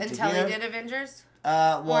time. But until he did Avengers?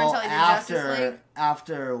 Well,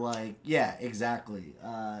 after like, yeah, exactly.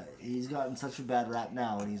 He's gotten such a bad rap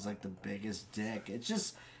now, and he's like the biggest dick.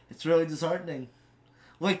 It's really disheartening.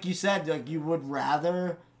 Like you said, like you would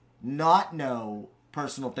rather not know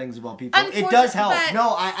personal things about people. It does help.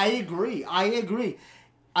 No, I agree.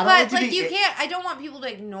 But like you can't. I don't want people to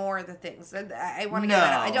ignore the things. I want to get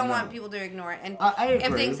that out. I don't want people to ignore it. And I agree.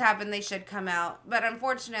 If things happen, they should come out. But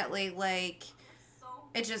unfortunately, like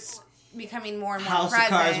it's just becoming more and more House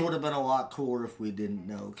present. of Cards would have been a lot cooler if we didn't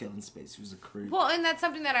know Kevin Spacey was a creep. Well, and that's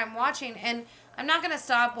something that I'm watching, and I'm not gonna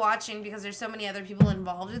stop watching because there's so many other people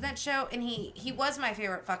involved in that show. And he was my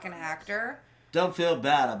favorite fucking actor. Don't feel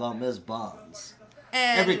bad about Ms. Bonds.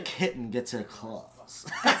 And every kitten gets her claws.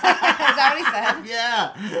 Is that what he said?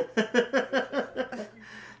 Yeah.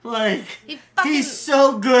 Like, he's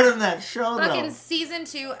so good in that show, fucking though. Season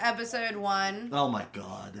 2, Episode 1. Oh, my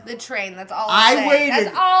God. The train. That's all I'll say.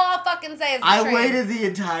 That's all I'll fucking say is the train. I waited the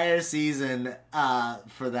entire season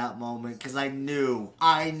for that moment, because I knew.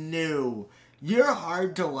 You're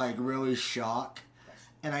hard to, like, really shock,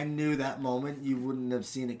 and I knew that moment you wouldn't have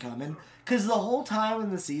seen it coming. Because the whole time in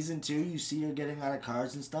the Season 2, you see her getting out of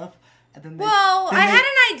cars and stuff. And then I had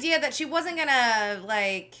an idea that she wasn't gonna,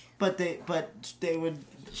 like...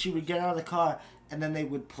 She would get out of the car, and then they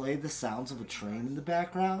would play the sounds of a train in the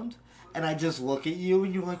background. And I just look at you,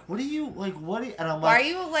 and you're like, what are you, like, what are you... And I'm like... Why are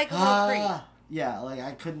you, like, a little creep? Yeah, like,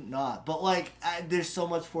 I couldn't not. But, like, there's so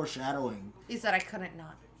much foreshadowing. You said I couldn't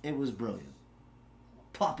not. It was brilliant.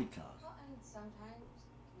 Poppycock.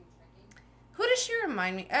 Who does she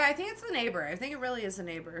remind me? I think it's the neighbor. I think it really is the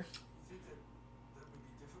neighbor.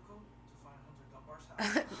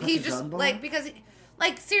 He just, like, because,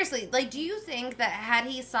 like, seriously, like, do you think that had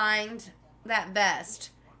he signed that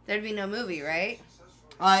vest, there'd be no movie, right?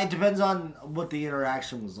 It depends on what the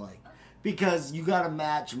interaction was like. Because you gotta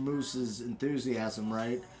match Moose's enthusiasm,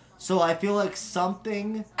 right? So I feel like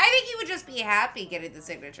something... I think he would just be happy getting the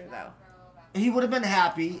signature, though. He would have been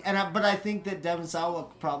happy, but I think that Devon Sawa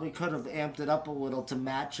probably could have amped it up a little to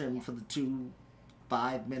match him for the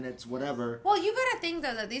 5 minutes, whatever. Well, you gotta think,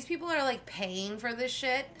 though, that these people are, like, paying for this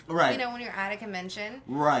shit. Right. You know, when you're at a convention.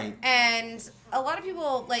 Right. And a lot of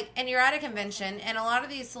people, like, and you're at a convention, and a lot of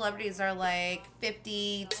these celebrities are, like,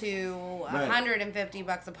 $50 to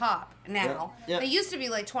 $150 a pop now. Yep. They used to be,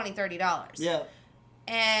 like, $20, $30. Yeah.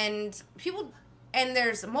 And people... And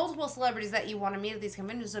there's multiple celebrities that you want to meet at these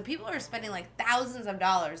conventions, so people are spending, like, thousands of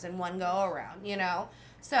dollars in one go-around, you know?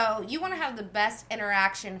 So you want to have the best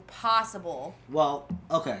interaction possible. Well,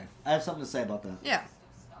 okay. I have something to say about that. Yeah.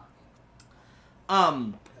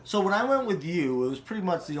 So when I went with you, it was pretty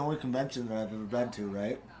much the only convention that I've ever been to,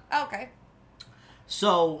 right? Okay.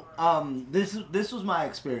 So, this was my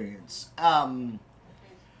experience.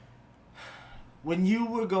 When you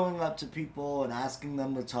were going up to people and asking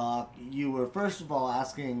them to talk, you were first of all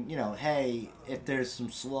asking, hey, if there's some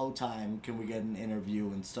slow time, can we get an interview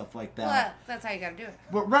and stuff like that? Well, that's how you gotta do it.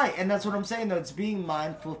 But right, and that's what I'm saying, though. It's being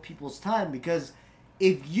mindful of people's time, because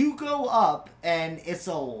if you go up and it's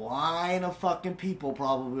a line of fucking people,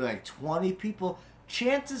 probably like 20 people,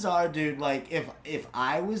 chances are, dude, like, if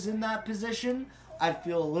I was in that position, I'd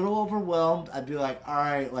feel a little overwhelmed. I'd be like, all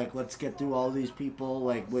right, like, let's get through all these people.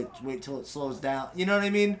 Like, wait till it slows down. You know what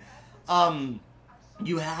I mean?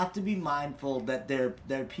 You have to be mindful that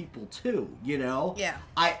they're people too, Yeah.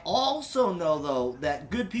 I also know, though,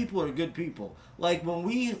 that good people are good people. Like, when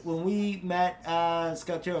we met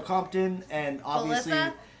Scout Taylor Compton, and obviously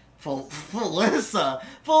Felissa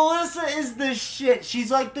is the shit.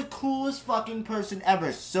 She's like the coolest fucking person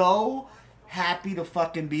ever. So happy to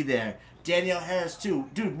fucking be there. Danielle Harris too.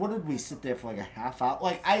 Dude, what did we sit there for like a half hour?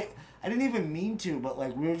 Like, I didn't even mean to, but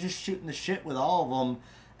like, we were just shooting the shit with all of them,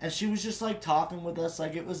 and she was just like talking with us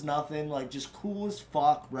like it was nothing, like just cool as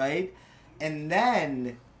fuck, right? And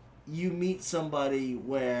then you meet somebody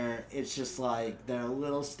where it's just like they're a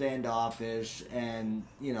little standoffish, and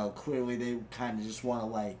clearly they kind of just want to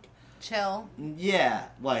like chill. Yeah,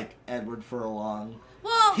 like Edward Furlong.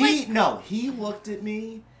 Well, he looked at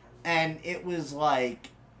me, and it was like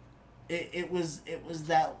it was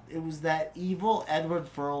that evil Edward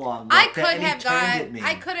Furlong. I could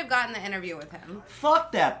have gotten the interview with him.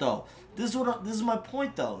 Fuck that, though. This is my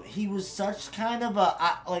point, though. He was such kind of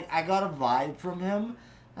I got a vibe from him.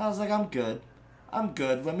 I was like, I'm good.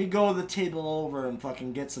 Let me go to the table over and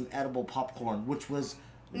fucking get some edible popcorn, which was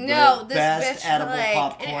the best edible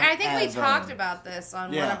popcorn I think ever. we talked about this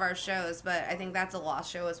on one of our shows, but I think that's a lost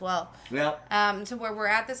show as well. Yep. To where we're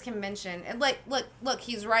at this convention, and like, look,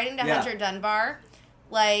 he's writing to Hunter Dunbar,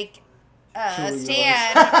 like,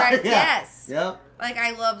 Stan, right? Yes. Yep. Like,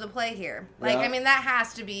 I love the play here. Like, I mean, that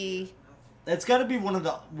has to be. It's got to be one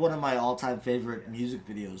of my all-time favorite music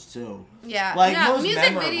videos too. Yeah, like most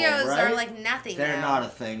music videos are like nothing. They're now. not a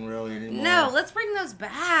thing really anymore. No, let's bring those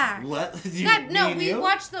back. What? We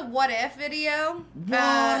watched the What If video.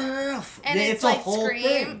 What If? And it's like a whole Scream.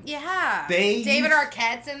 thing. Yeah, David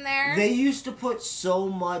Arquette's in there. They used to put so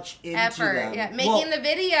much into effort. them. Making the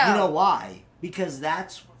video. You know why? Because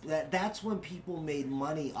that's when people made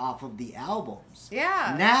money off of the albums.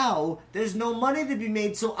 Yeah. Now there's no money to be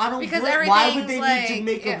made, so I don't. Why would they need to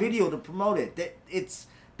make a video to promote it?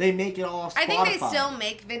 They make it all off Spotify. I think they still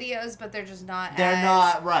make videos, but they're just not. They're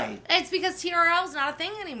not right. It's because TRL is not a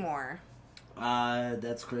thing anymore.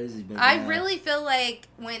 That's crazy. But I really feel like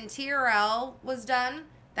when TRL was done,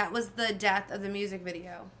 that was the death of the music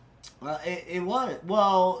video. It was.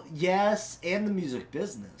 Well, yes, and the music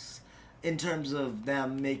business. In terms of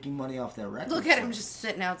them making money off their records. Look at him just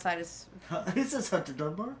sitting outside his... Is this Hunter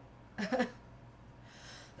Dunbar?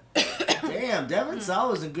 Damn, Devin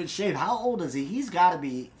Sawa's in good shape. How old is he? He's got to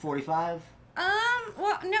be 45.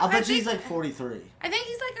 Well, no. I bet he's like 43. I think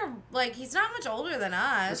he's like he's not much older than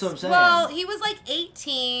us. That's what I'm saying. Well, he was like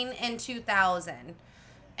 18 in 2000.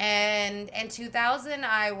 And in 2000,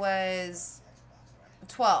 I was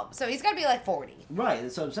 12. So he's got to be like 40. Right,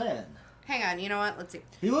 that's what I'm saying. Hang on, you know what? Let's see.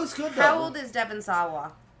 He looks good, though. How old is Devin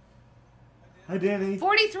Sawa? Hi, Danny.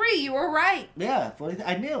 43, you were right. Yeah, 43.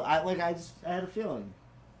 I knew. I had a feeling.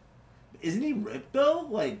 Isn't he ripped, though?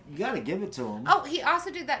 Like, you gotta give it to him. Oh, he also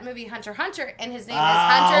did that movie Hunter x Hunter, and his name is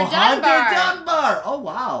Hunter Dunbar. Hunter Dunbar! Oh,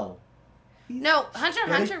 wow. Hunter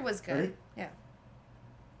x Hunter was good. Ready? Yeah.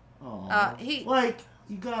 Oh.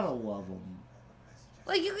 You gotta love him.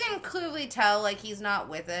 Like, you can clearly tell, like, he's not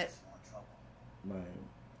with it. Right.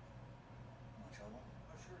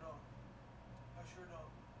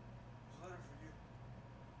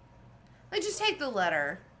 Like, just take the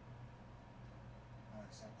letter.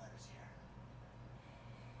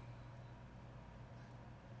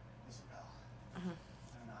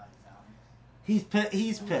 He's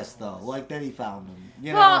pissed though, like that he found him.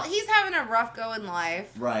 You well, know? He's having a rough go in life.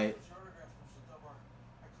 Right.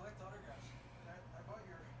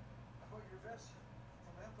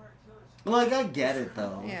 Like I get it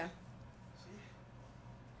though. Yeah.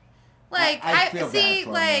 Like I feel see, bad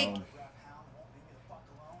for like him,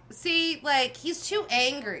 see, like he's too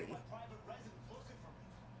angry.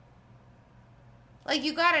 Like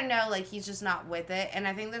you gotta know, like he's just not with it, and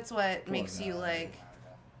I think that's what makes you like.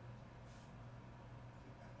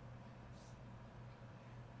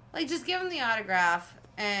 Like, just give him the autograph,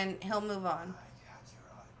 and he'll move on.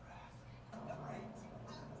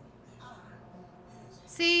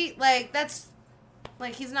 See, like, that's...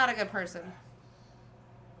 Like, he's not a good person.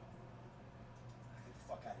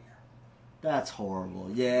 That's horrible.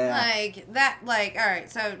 Yeah. Like, that, like,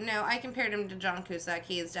 alright, so, no, I compared him to John Cusack.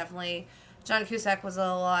 He is definitely... John Cusack was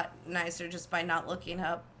a lot nicer just by not looking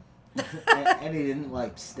up. And he didn't,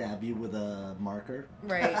 like, stab you with a marker.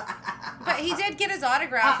 Right. But he did get his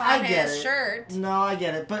autograph on his shirt. No, I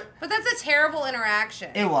get it, but that's a terrible interaction.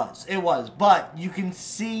 It was. But you can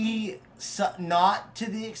see, not to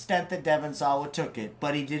the extent that Devon Sawa took it,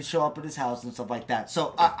 but he did show up at his house and stuff like that.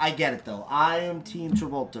 So, I get it, though. I am Team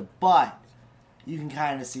Travolta, but you can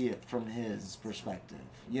kind of see it from his perspective,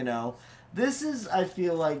 you know? This is, I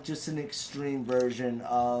feel like, just an extreme version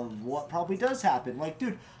of what probably does happen. Like,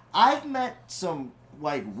 dude, I've met some,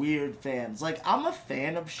 like, weird fans. Like, I'm a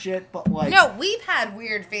fan of shit, but, like... No, we've had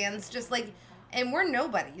weird fans, just, like... And we're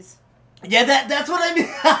nobodies. Yeah, that's what I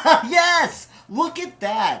mean. Yes! Look at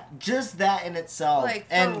that. Just that in itself. Like,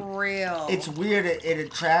 for real. It's weird. It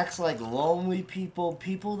attracts, like, lonely people.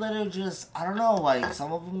 People that are just... I don't know, like,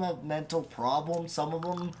 some of them have mental problems. Some of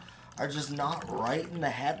them... are just not right in the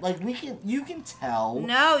head. Like, you can tell.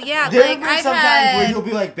 No, yeah, There'll like, be sometimes where you'll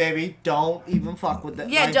be like, baby, don't even fuck with that.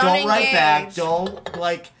 Yeah, like, don't write engage. back. Don't,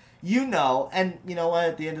 like, you know. And you know what?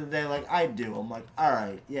 At the end of the day, like, I do. I'm like, all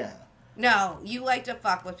right, yeah. No, you like to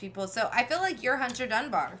fuck with people. So I feel like you're Hunter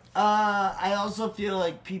Dunbar. I also feel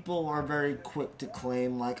like people are very quick to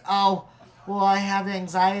claim, like, oh, well, I have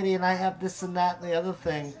anxiety and I have this and that and the other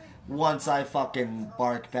thing once I fucking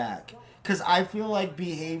bark back. Because I feel like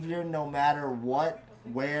behavior, no matter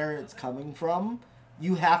where it's coming from,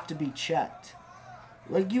 you have to be checked.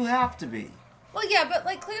 Like, you have to be. Well, yeah, but,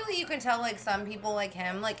 like, clearly you can tell, like, some people like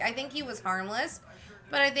him. Like, I think he was harmless,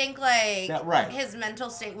 but I think, like, his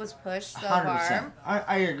mental state was pushed so 100%. far.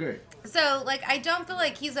 I agree. So, like, I don't feel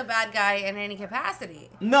like he's a bad guy in any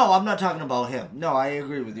capacity. No, I'm not talking about him. No, I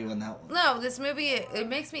agree with you on that one. No, this movie, it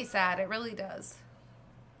makes me sad. It really does.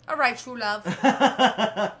 All right, true love.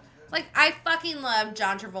 Like, I fucking love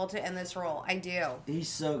John Travolta in this role. I do. He's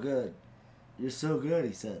so good. You're so good,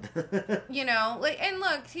 he said. You know, like, and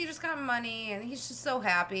look, he just got money, and he's just so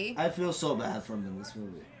happy. I feel so bad for him in this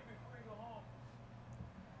movie.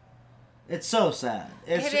 It's so sad.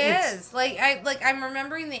 It is. Like, I'm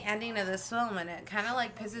remembering the ending of this film, and it kind of,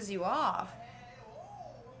 like, pisses you off.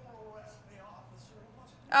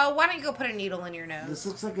 Oh, why don't you go put a needle in your nose? This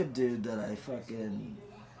looks like a dude that I fucking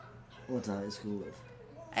went to high school with.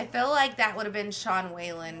 I feel like that would have been Sean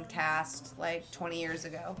Whalen cast, like, 20 years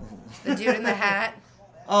ago. The dude in the hat.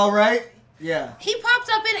 Oh, right? Yeah. He pops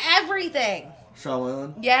up in everything. Sean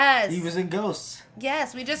Whalen? Yes. He was in Ghosts.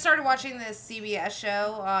 Yes, we just started watching this CBS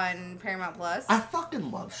show on Paramount Plus. I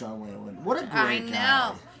fucking love Sean Whalen. What a great guy. I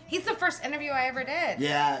know. He's the first interview I ever did.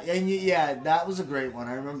 Yeah, and that was a great one.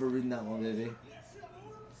 I remember reading that one, baby.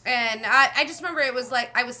 And I just remember it was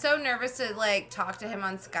like, I was so nervous to, like, talk to him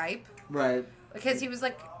on Skype. Right. Because he was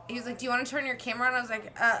like, do you want to turn your camera on? I was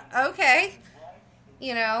like, okay.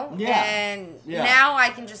 You know? Yeah. And now I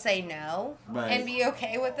can just say no. Right. And be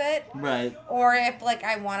okay with it. Right. Or if, like,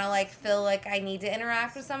 I want to, like, feel like I need to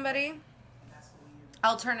interact with somebody,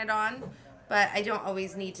 I'll turn it on. But I don't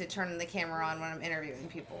always need to turn the camera on when I'm interviewing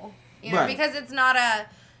people. You know? Right. Because it's not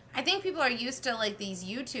I think people are used to, like, these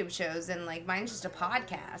YouTube shows, and, like, mine's just a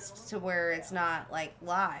podcast to where it's not, like,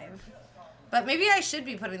 live. But maybe I should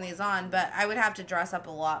be putting these on, but I would have to dress up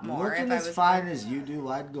a lot more. Looking if I was as fine as you do,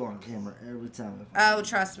 I'd go on camera every time. Oh,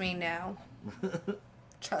 trust me now.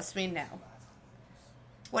 Trust me now.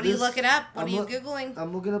 What are you looking up? What are you Googling?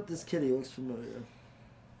 I'm looking up this kid. He looks familiar.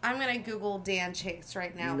 I'm going to Google Dan Chase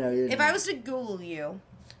right now. No, you're if not. I was to Google you,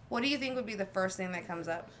 what do you think would be the first thing that comes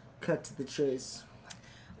up? Cut to the chase.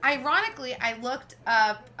 Ironically, I looked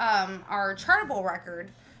up our Chartable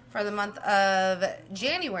record for the month of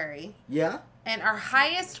January. Yeah? And our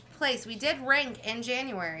highest place, we did rank in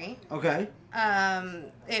January. Okay.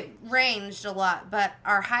 It ranged a lot, but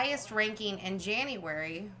our highest ranking in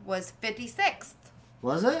January was 56th.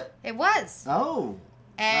 Was it? It was. Oh.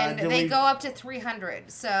 And they go up to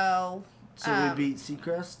 300, so... So we beat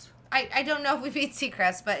Seacrest? I don't know if we beat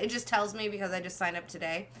Seacrest, but it just tells me because I just signed up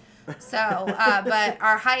today. So, but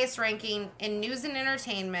our highest ranking in news and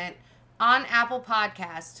entertainment on Apple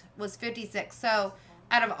Podcast was 56. So,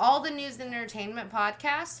 out of all the news and entertainment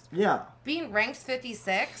podcasts, being ranked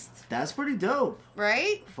 56th. That's pretty dope.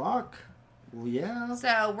 Right? Fuck. Well, yeah.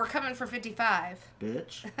 So, we're coming for 55.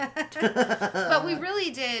 Bitch. But we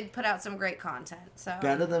really did put out some great content. So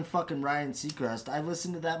better than fucking Ryan Seacrest. I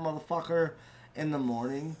listened to that motherfucker in the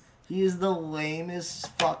morning. He is the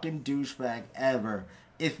lamest fucking douchebag ever.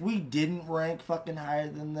 If we didn't rank fucking higher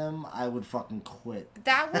than them, I would fucking quit.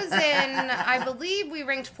 That was in, I believe we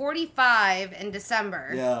ranked 45 in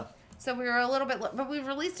December. Yeah. So we were a little bit, but we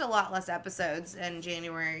released a lot less episodes in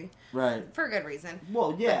January. Right. For a good reason.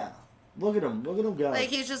 Well, yeah. Look at him. Look at him go. Like,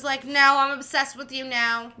 he's just like, no, I'm obsessed with you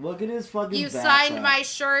now. Look at his fucking You backpack. signed my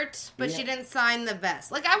shirt, but you didn't sign the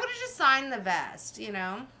vest. Like, I would have just signed the vest, you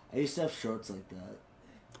know? I used to have shorts like that.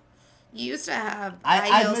 You used to have I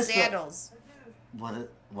high-heel sandals.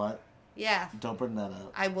 What? Yeah. Don't bring that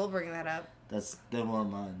up. I will bring that up. They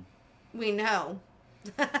weren't mine. We know.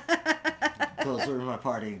 Those were my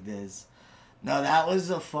partying days. No, that was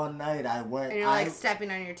a fun night. I went. And you're like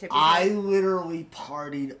stepping on your tippy I toes. literally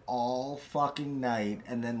partied all fucking night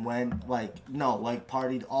and then went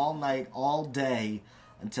partied all night, all day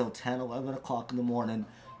until 10, 11 o'clock in the morning.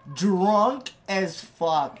 Drunk as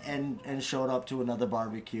fuck and showed up to another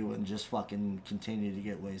barbecue and just fucking continued to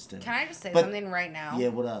get wasted. Can I just say something right now? Yeah,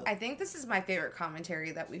 what up? I think this is my favorite commentary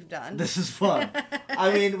that we've done. This is fun.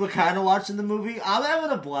 I mean, we're kind of watching the movie. I'm having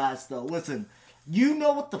a blast, though. Listen, you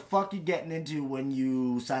know what the fuck you're getting into when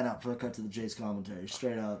you sign up for a Cut to the Chase commentary,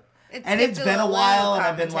 straight up. It's been a while, and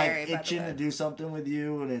I've been like itching to do something with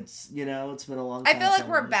you, and it's been a long time. I feel like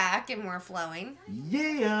we're back and we're flowing.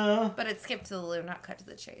 Yeah. But it's skip to the loo, not cut to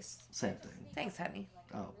the chase. Same thing. Thanks, honey.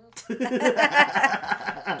 Oh.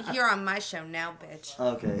 You're on my show now, bitch.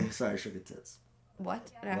 Okay, sorry, sugar tits. What?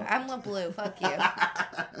 No, I'm Limp Blue. Fuck you.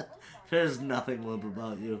 There's nothing limp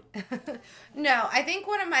about you. No, I think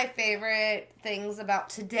one of my favorite things about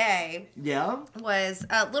today was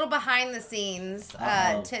a little behind the scenes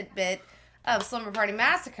tidbit of Slumber Party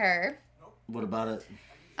Massacre. What about it?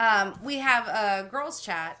 We have a girls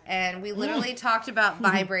chat, and we literally talked about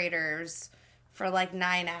vibrators for like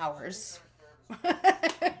 9 hours.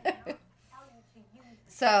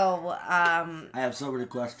 So, I have so many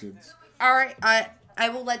questions. All right, I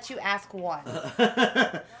will let you ask one.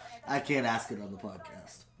 I can't ask it on the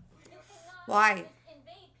podcast. Why?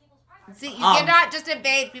 See, you cannot just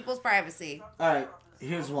invade people's privacy. All right,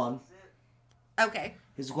 here's one. Okay.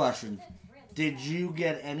 Here's a question. Did you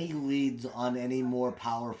get any leads on any more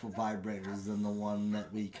powerful vibrators than the one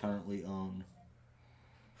that we currently own?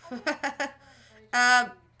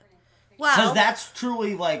 Well, because that's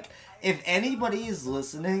truly like, if anybody is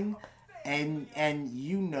listening and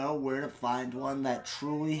you know where to find one that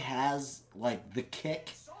truly has like the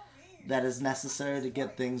kick that is necessary to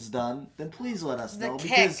get things done, then please let us know,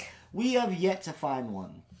 because we have yet to find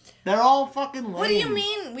one. They're all fucking lame. What do you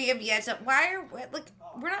mean we have yet to?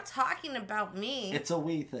 We're not talking about me. It's a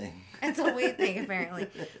we thing. It's a we thing, apparently.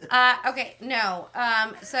 Okay, no.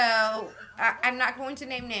 So I'm not going to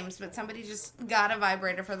name names, but somebody just got a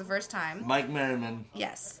vibrator for the first time. Mike Merriman.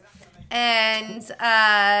 Yes. And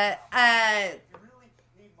a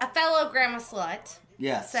fellow grandma slut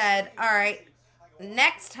said, all right,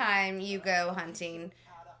 next time you go hunting,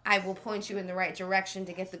 I will point you in the right direction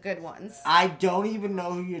to get the good ones. I don't even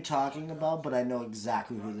know who you're talking about, but I know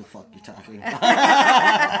exactly who the fuck you're talking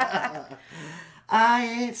about. I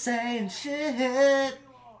ain't saying shit.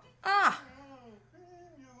 Ah.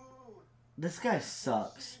 This guy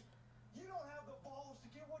sucks.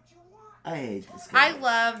 I hate this guy. I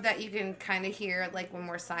love that you can kind of hear, like, when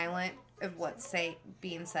we're silent, of what's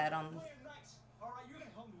being said on...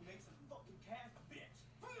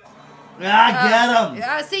 Get him!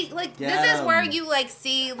 Yeah, see, like, this is where you, like,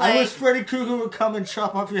 see, like... I wish Freddy Krueger would come and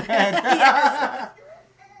chop off your head. Yes.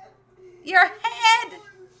 Your head!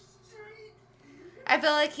 I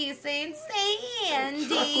feel like he's saying, Sandy!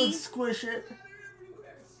 Truck would squish it.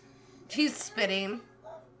 He's spitting.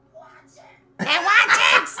 And watch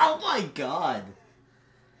it! Oh my god.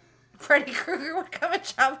 Freddy Krueger would come and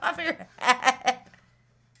chop off your head.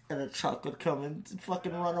 And a truck would come and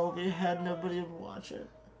fucking run over your head and nobody would watch it.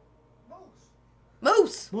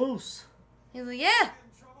 Moose! Moose. He's like, yeah.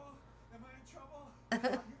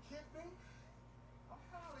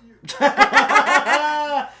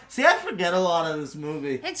 See, I forget a lot of this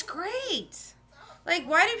movie. It's great. Like,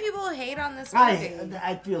 why do people hate on this movie?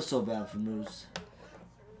 I feel so bad for Moose.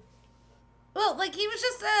 Well, like, he was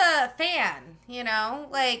just a fan, you know?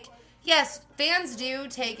 Like, yes, fans do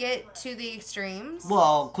take it to the extremes.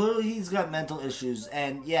 Well, clearly he's got mental issues,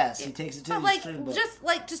 and yes, he takes it to the extreme.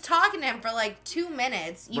 But just talking to him for, like, 2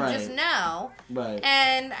 minutes, you just know. Right.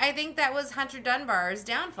 And I think that was Hunter Dunbar's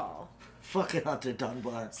downfall. Fucking Hunter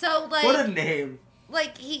Dunbar. So, like... What a name.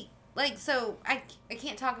 Like, so, I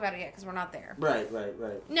can't talk about it yet because we're not there. Right.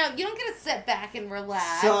 No, you don't get to sit back and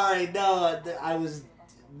relax. Sorry, no, I was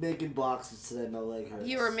making boxes today. My leg hurts.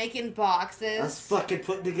 You were making boxes. I was fucking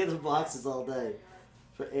putting together boxes all day.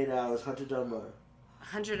 For 8 hours, Hunter Dunbar.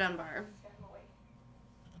 Hunter Dunbar.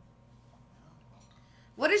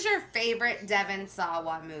 What is your favorite Devon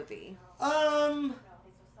Sawa movie?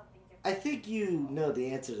 I think you know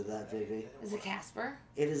the answer to that, baby. Is it Casper?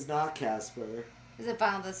 It is not Casper. Is it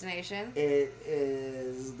Final Destination? It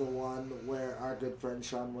is the one where our good friend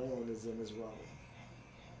Sean Whalen is in as well.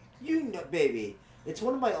 You know, baby. It's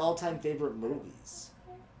one of my all-time favorite movies.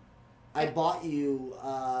 I bought you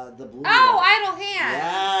the Blu-ray. Oh, Idle Hands.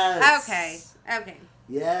 Yes. Okay.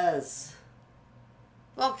 Yes.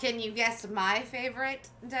 Well, can you guess my favorite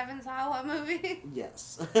Devon Sawa movie?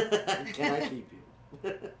 Yes. Can I keep you?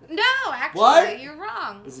 No, actually, what? You're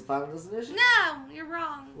wrong. Is it Final Destination? No, you're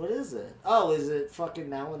wrong. What is it? Oh, is it fucking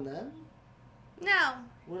Now and Then? No.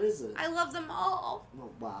 What is it? I love them all. Oh,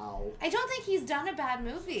 wow. I don't think he's done a bad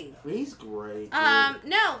movie. He's great.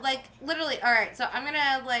 No, like, literally, alright, so I'm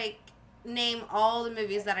gonna, like, name all the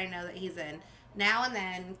movies that I know that he's in. Now and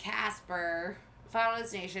Then, Casper, Final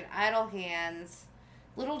Destination, Idle Hands,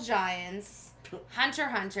 Little Giants, Hunter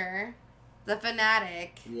x Hunter, The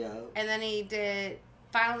Fanatic. Yeah. And then he did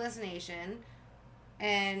Final Destination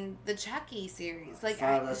and the Chucky series. Like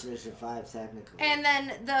Final Destination 5, technically. And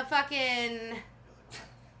then the fucking...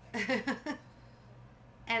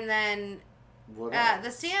 and then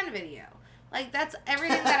the Stand video. Like, that's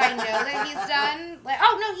everything that I know that he's done. Like,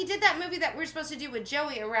 oh, no, he did that movie that we're supposed to do with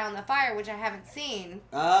Joey, Around the Fire, which I haven't seen.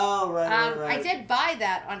 Oh, right. I did buy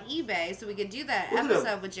that on eBay so we could do that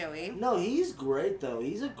episode with Joey. No, he's great, though.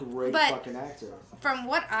 He's a great fucking actor. From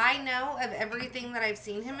what I know of everything that I've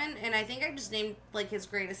seen him in, and I think I just named, like, his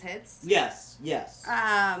greatest hits. Yes.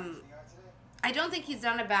 I don't think he's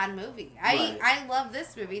done a bad movie. Right. I love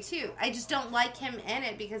this movie, too. I just don't like him in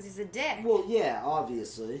it because he's a dick. Well, yeah,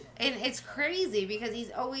 obviously. And it's crazy because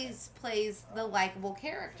he's always plays the likable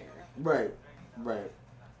character. Right.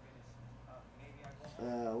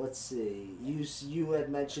 Let's see. You had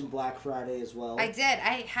mentioned Black Friday as well. I did.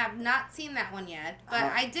 I have not seen that one yet, but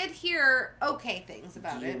I did hear okay things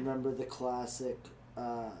about it. Do you remember the classic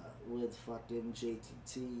with fucking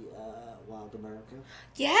JTT, Wild America?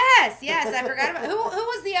 Yes, I forgot about who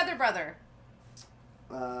was the other brother?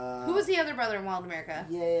 Who was the other brother in Wild America?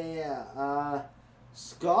 Yeah.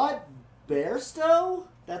 Scott Bairstow?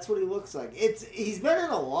 That's what he looks like. He's been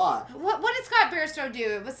in a lot. What did Scott Bairstow do?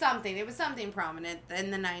 It was something prominent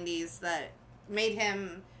in the 90s that made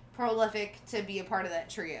him prolific to be a part of that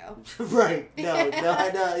trio. Right. No,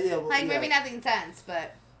 I know. Yeah, well, like, maybe nothing intense,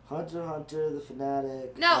 but... Hunter x Hunter, The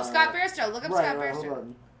Fanatic. No, Scott Bairstow. Look up Scott Bairstow. Hold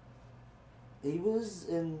on. He was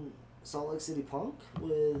in Salt Lake City Punk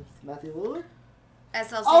with Matthew Lillard.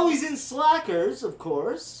 SLC. Oh, he's in Slackers, of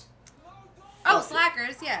course. Oh,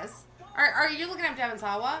 Slackers, yes. Are you looking up Devon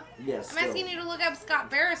Sawa? Yes. I'm asking you to look up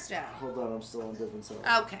Scott Bairstow. Hold on, I'm still on Devon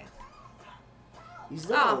Sawa. Okay. He's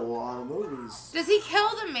done a lot of movies. Does he kill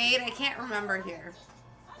the maid? I can't remember here.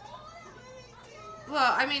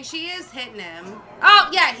 Well, I mean, she is hitting him. Oh,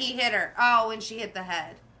 yeah, he hit her. Oh, and she hit the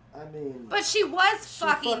head. I mean... But she was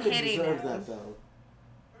fucking hitting him. That, though.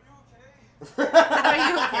 Are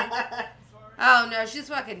you okay? Oh, no, she's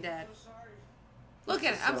fucking dead. Look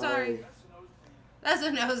at it. I'm sorry. That's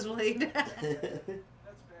a nosebleed. That's bad.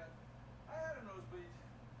 I had a nosebleed.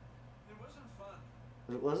 It wasn't fun.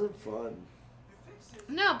 It wasn't fun.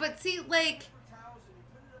 No, but see, like,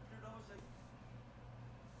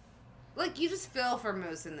 you just feel for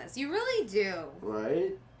Moose in this. You really do.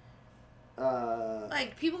 Right?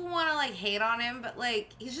 Like, people want to, like, hate on him, but, like,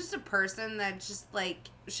 he's just a person that just, like,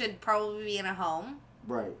 should probably be in a home.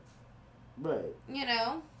 Right. You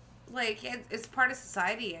know? Like, it's part of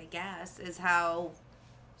society, I guess, is how...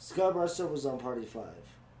 Scott Bairstow was on Party 5.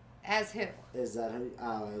 As who? Is that who?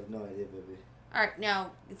 Oh, I have no idea, baby. Alright,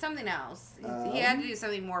 no, it's something else. He had to do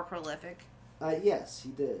something more prolific. Yes, he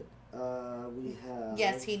did. We have...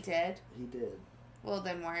 Yes, he did. He did. Well,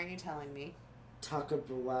 then why are you telling me? Tucker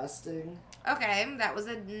Blasting. Okay, that was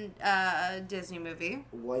a Disney movie.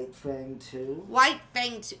 White Fang 2. White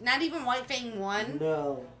Fang 2. Not even White Fang 1?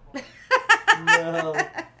 No.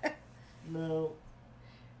 No.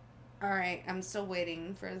 Alright, I'm still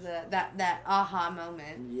waiting for that aha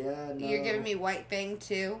moment. Yeah, no. You're giving me White Fang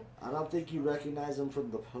 2? I don't think you recognize him from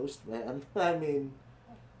The Postman. I mean,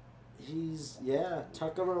 he's,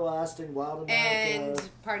 Tuck Everlasting, Wild America. And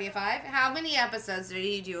Party of 5? How many episodes did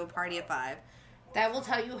he do of Party of 5? That will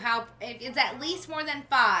tell you how, it's at least more than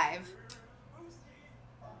 5.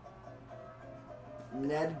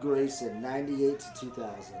 Ned Grayson, 98 to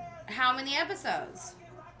 2000. How many episodes?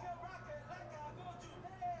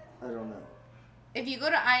 I don't know. If you go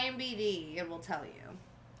to IMDb, it will tell you.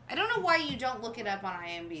 I don't know why you don't look it up on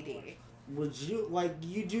IMDb. Would you,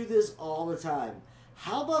 you do this all the time.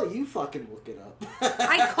 How about you fucking look it up?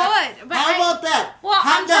 I could. But How about that? Well,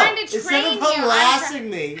 I'm trying to train you. Instead of harassing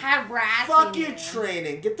me. Fuck your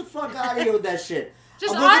training. Get the fuck out of here with that shit.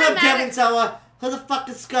 Just I'm looking up Devin Teller. Who the fuck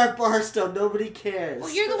is Scott Barstow? Nobody cares. Well,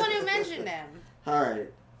 you're the one who mentioned him.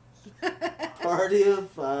 Alright. Party of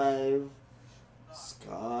 5.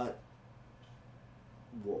 Scott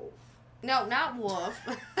Wolf. No, not Wolf.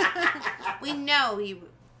 We know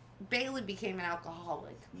Bailey became an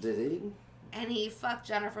alcoholic. Did he? And he fucked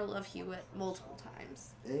Jennifer Love Hewitt multiple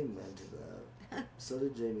times. Amen to that. So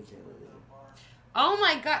did Jamie Kennedy. Oh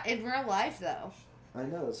my god, in real life though. I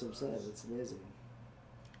know, that's what I'm saying. It's amazing.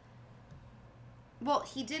 Well,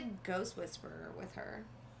 he did ghost whisper with her.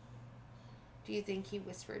 Do you think he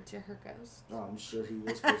whispered to her ghost? Oh, I'm sure he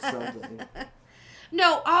whispered something.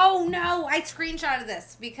 No, oh no, I screenshotted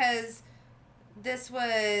this because this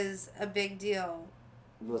was a big deal.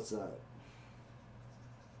 What's that?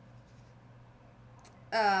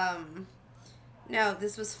 No,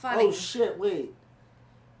 this was funny. Oh shit, wait.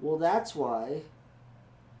 Well, that's why.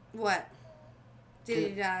 What? Did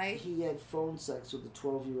he die? He had phone sex with a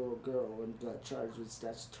 12-year-old girl and got charged with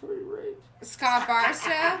statutory rape. Scott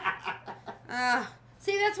Barstow?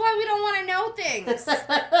 See, that's why we don't want to know things.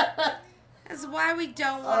 That's why we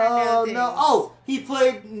don't want to know things. No. Oh, he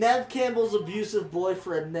played Nev Campbell's abusive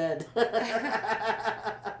boyfriend, Ned.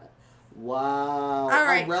 Wow. All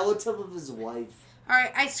right. A relative of his wife. All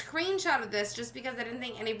right, I screenshotted this just because I didn't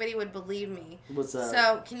think anybody would believe me. What's that?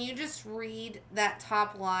 So, can you just read that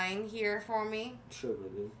top line here for me? Sure,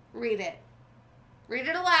 baby. Read it. Read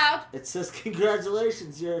it aloud. It says,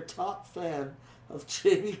 congratulations, you're a top fan of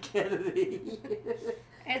Jamie Kennedy.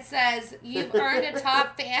 It says, you've earned a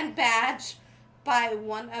top fan badge by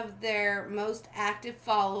one of their most active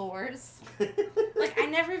followers. Like, I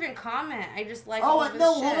never even comment. I just like all of his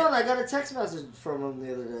no, shit. hold on. I got a text message from him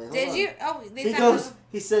the other day. Did you? Oh,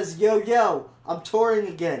 he says, yo, I'm touring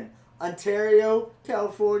again. Ontario,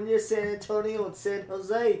 California, San Antonio, and San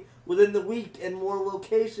Jose within the week, and more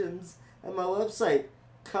locations at my website.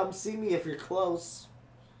 Come see me if you're close.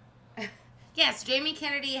 Yes, Jamie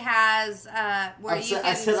Kennedy has where you can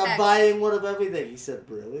I said, I'm buying one of everything. He said,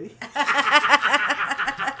 really?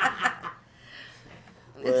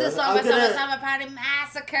 It's a summer party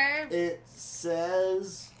massacre. It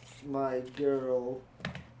says my girl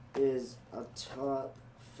is a top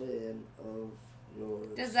fan of yours.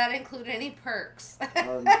 Does that include any perks?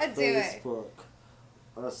 On Do Facebook.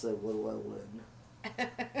 I say, what do I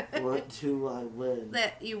win? What do I win?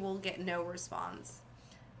 That you will get no response.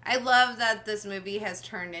 I love that this movie has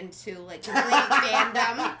turned into like complete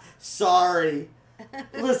fandom. Sorry.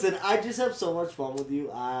 Listen, I just have so much fun with you.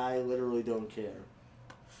 I literally don't care.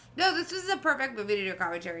 No, this is a perfect movie to do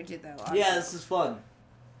commentary to, though. Honestly. Yeah, this is fun.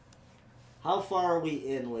 How far are we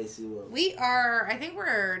in, Lacey Lou? We are, I think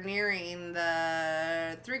we're nearing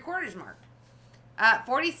the 3/4 mark.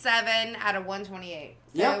 47 out of 128.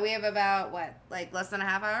 So we have about, less than a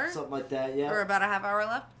half hour? Something like that, yeah. Or about a half hour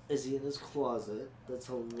left? Is he in his closet? That's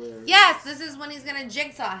hilarious. Yes, this is when he's going to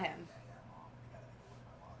jigsaw him.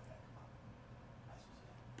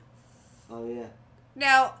 Oh, yeah.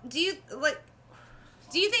 Now, do you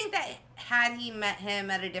think that had he met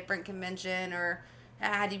him at a different convention or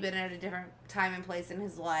had he been at a different time and place in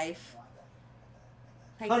his life?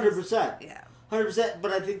 100%. Yeah. 100%,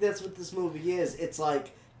 but I think that's what this movie is. It's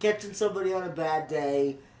like catching somebody on a bad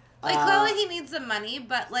day. Clearly he needs the money,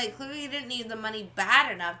 but, clearly he didn't need the money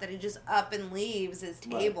bad enough that he just up and leaves his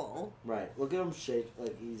table. Right. Look at him shake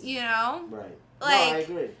like he's... You know? Right. No, I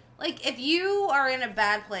agree. If you are in a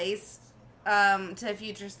bad place, to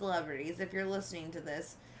future celebrities, if you're listening to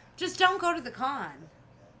this, just don't go to the con.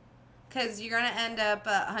 Because you're going to end up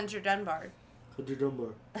Hunter Dunbar. Hunter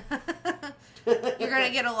Dunbar. You're going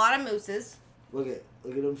to get a lot of mooses. Look at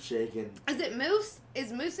him shaking. Is it moose?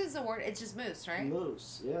 Is mooses a word? It's just moose, right?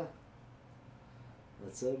 Moose, yeah.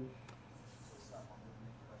 That's him.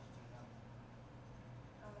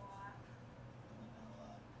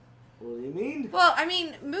 What do you mean? Well, I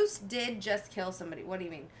mean, Moose did just kill somebody. What do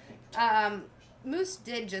you mean? Moose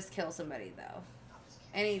did just kill somebody, though.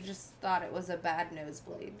 And he just thought it was a bad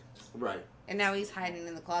nosebleed. Right. And now he's hiding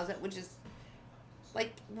in the closet, which is...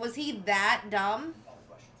 was he that dumb?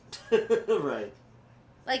 Right.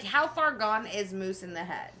 How far gone is Moose in the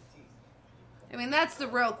head? I mean, that's the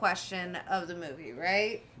real question of the movie,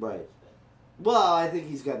 right? Right. Well, I think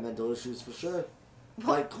he's got mental issues for sure.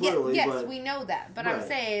 Well, clearly. Yes, but, we know that. But right. I'm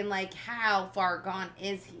saying, how far gone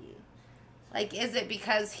is he? Is it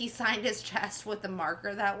because he signed his chest with the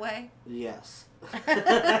marker that way? Yes. All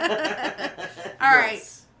right.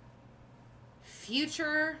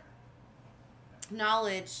 Future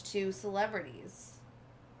knowledge to celebrities.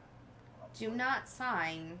 do not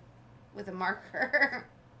sign with a marker.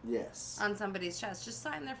 Yes. On somebody's chest. Just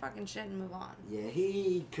sign their fucking shit and move on. Yeah,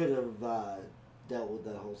 he could have dealt with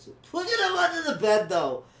that whole situation. Look at him under the bed,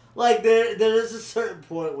 though. Like, there is a certain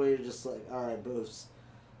point where you're just like, alright, Bruce,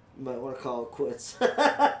 you might want to call it quits. It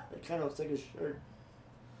kind of looks like his shirt.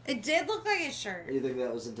 It did look like his shirt. You think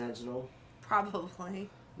that was intentional? Probably.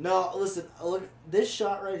 No, listen, look, this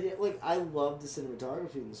shot right here, like, I love the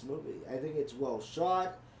cinematography in this movie. I think it's well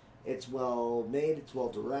shot, it's well made, it's well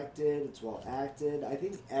directed, it's well acted. I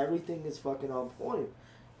think everything is fucking on point.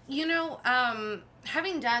 You know,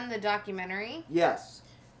 having done the documentary... Yes.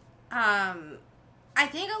 I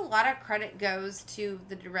think a lot of credit goes to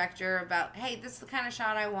the director about, hey, this is the kind of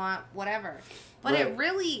shot I want, whatever. But right. It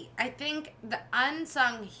really, I think the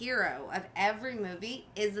unsung hero of every movie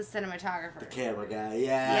is the cinematographer. The camera guy,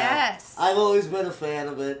 yeah. Yes. I've always been a fan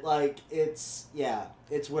of it. Like, it's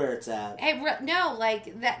where it's at. No,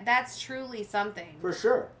 like, that's truly something. For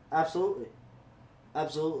sure. Absolutely.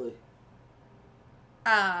 Absolutely.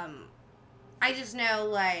 I just know,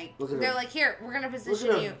 like, they're like, here, we're going to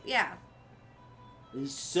position you. Yeah.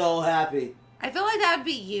 He's so happy. I feel like that would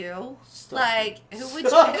be you. Stop like, it. who would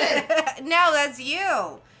Stop you... it. No, that's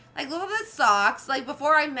you. Like, look at the socks. Like,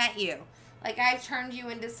 before I met you. Like, I've turned you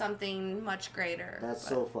into something much greater. That's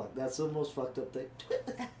so fucked. That's the most fucked up thing.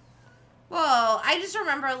 Well, I just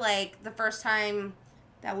remember, like, the first time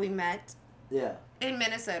that we met. Yeah. In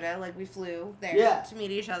Minnesota. Like, we flew there to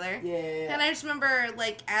meet each other. Yeah. And I just remember,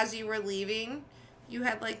 like, as you were leaving, you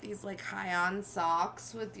had, like, these, like, high-on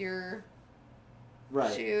socks with your...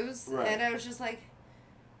 Right. shoes. Right. And I was just like,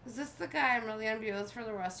 is this the guy I'm really going to be with for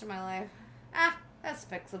the rest of my life? That's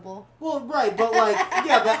fixable. Well, right, but like,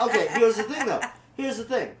 yeah, but okay, here's the thing though. Here's the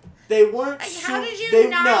thing. They weren't like, how did you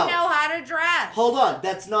not know how to dress? Hold on,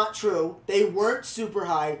 that's not true. They weren't super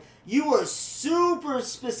high. You were super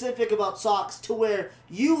specific about socks to where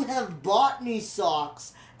you have bought me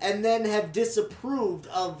socks and then have disapproved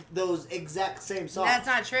of those exact same socks. That's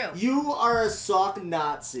not true. You are a sock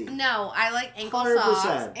Nazi. No, I like ankle 100%.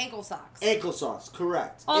 socks. Ankle socks. Ankle socks,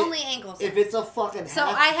 correct. Only ankle socks. If it's a fucking so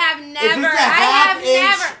half, I have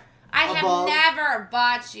never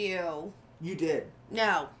bought you. You did.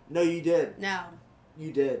 No. No, you did. No.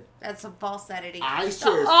 You did. That's a falsity. I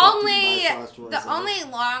sure as fuck didn't buy socks for The myself. only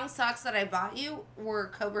long socks that I bought you were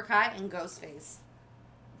Cobra Kai and Ghostface.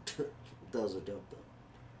 Those are dope, though.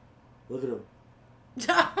 Look at them.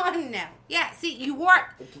 Oh, no. Yeah, see, you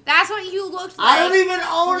wore... That's what you looked like. I don't even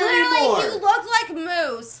own it anymore. You looked like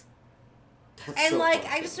Moose. That's and, so like,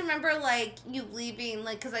 funny. I just remember, like, you leaving,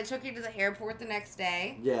 like, because I took you to the airport the next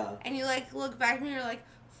day. Yeah. And you, like, look back at me and you're like,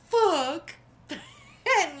 fuck.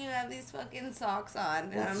 And you have these fucking socks on.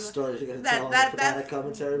 That's the story you're going to tell on the Fanatic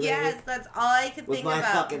commentary, baby? Yes, that's all I could think about. With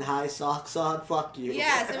my fucking high socks on? Fuck you.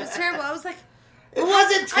 Yes, it was terrible. I was like... It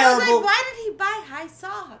wasn't terrible. I was like, why did he buy high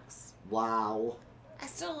socks? Wow. I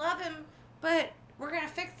still love him, but we're going to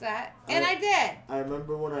fix that. And I did. I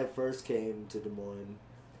remember when I first came to Des Moines,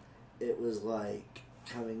 it was like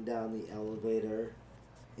coming down the elevator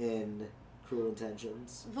in Cruel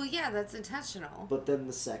Intentions. Well, yeah, that's intentional. But then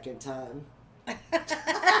the second time...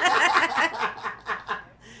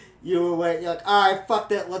 you were waiting, you're like, alright, fuck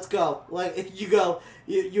that, let's go. Like, if you go,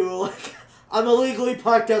 you were like... I'm illegally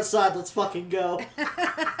parked outside. Let's fucking go.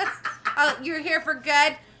 Oh, you're here for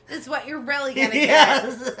good? This is what you're really gonna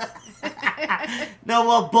yes. get. No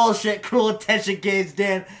more bullshit. Cruel Intention games,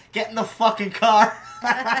 Dan. Get in the fucking car.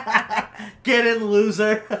 Get in,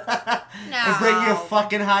 loser. No. And bring your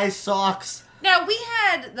fucking high socks. No, we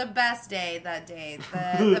had the best day that day.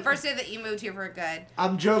 The first day that you moved here for good.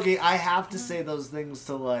 I'm joking. I have to say those things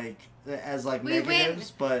to like as like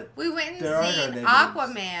negatives, but we went and seen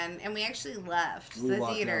Aquaman, and we actually left the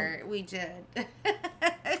theater. We did.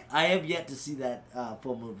 I have yet to see that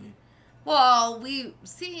full movie. Well, we've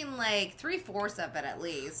seen like 3/4 of it at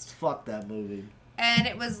least. Fuck that movie. And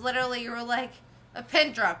it was literally, you were like, a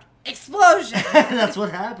pin dropped, explosion. That's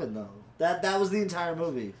what happened though. That was the entire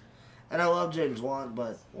movie. And I love James Wan,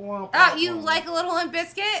 but... Oh, you like a little Limp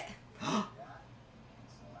Bizkit?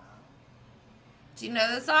 Do you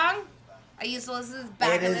know the song? I used to listen to this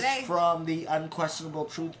back in the day. It is from the Unquestionable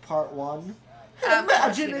Truth Part 1.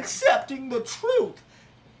 Imagine accepting the truth.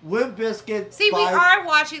 Limp Bizkit... See, we are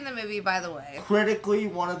watching the movie, by the way. Critically,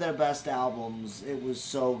 one of their best albums. It was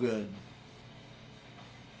so good.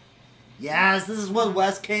 Yes, this is when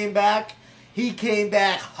Wes came back. He came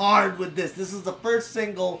back hard with this. This is the first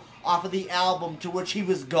single off of the album to which he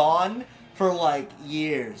was gone for like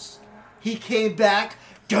years. He came back.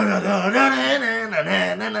 Love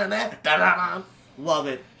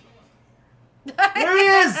it. There he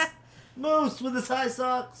is. Moose with his high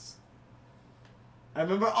socks. I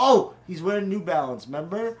remember. Oh, he's wearing New Balance.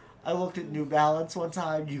 Remember? I looked at New Balance one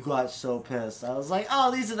time. You got so pissed. I was like,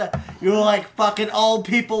 oh, these are the... You were like, fucking old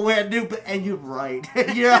people wear New... And you're right.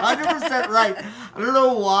 You're 100% right. I don't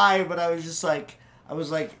know why, but I was just like... I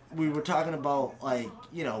was like, we were talking about, like,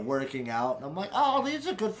 you know, working out. And I'm like, oh, these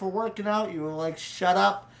are good for working out. You were like, shut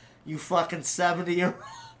up, you fucking 70-year-old.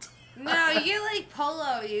 No, you get, like,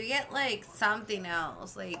 Polo. You get, like, something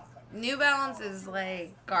else. Like, New Balance is,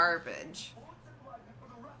 like, garbage.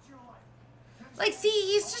 Like, see,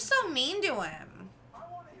 he's just so mean to him.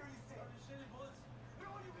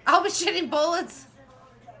 I'll be shitting bullets.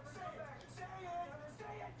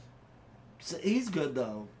 So he's good,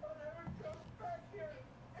 though.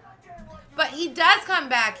 But he does come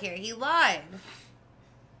back here. He lied.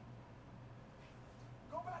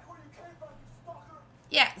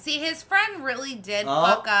 Yeah, see, his friend really did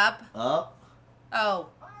fuck up. Oh.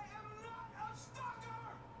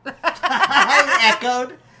 It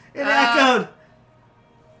echoed. It echoed.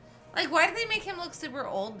 Like, why did they make him look super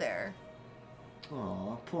old there?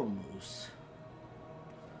 Aw, poor Moose.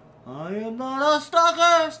 I am not a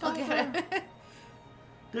stalker. Look at him.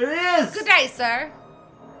 There he is. Good day, sir.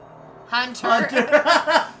 Hunter.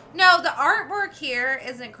 No, the artwork here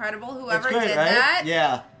is incredible. Whoever great, did right? that.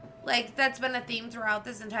 Yeah. Like, that's been a theme throughout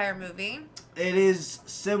this entire movie. It is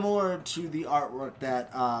similar to the artwork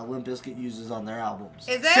that Limp Bizkit uses on their albums.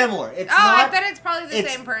 Is it? Similar. It's I not, bet it's probably the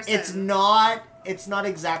same person. It's not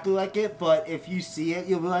exactly like it, but if you see it,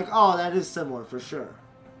 you'll be like, oh, that is similar for sure.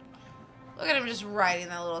 Look at him just riding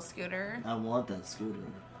that little scooter. I want that scooter.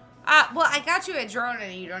 Well, I got you a drone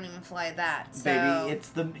and you don't even fly that. So. Baby, it's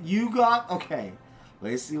the... You got... Okay.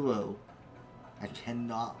 Lacey Lou. I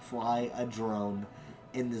cannot fly a drone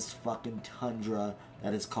in this fucking tundra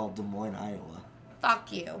that is called Des Moines, Iowa.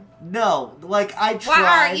 Fuck you. No. Like, I tried... Well,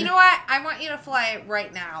 alright, you know what? I want you to fly it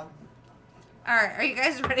right now. Alright, are you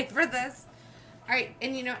guys ready for this? Alright,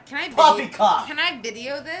 and you know... Can I video... Poppycock! Can I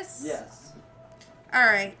video this? Yes.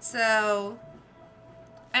 Alright, so...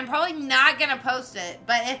 I'm probably not going to post it,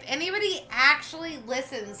 but if anybody actually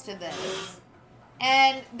listens to this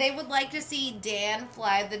and they would like to see Dan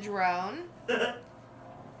fly the drone,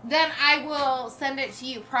 then I will send it to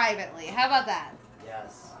you privately. How about that?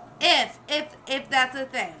 Yes. If that's a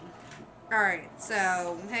thing. Alright,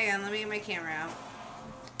 so hang on, let me get my camera out.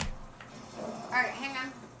 Alright, hang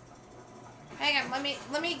on. Hang on,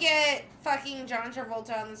 let me get fucking John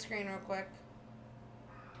Travolta on the screen real quick.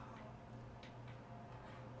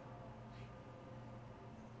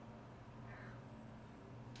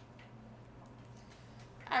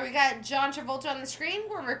 Alright, we got John Travolta on the screen.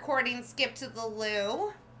 We're recording Skip to the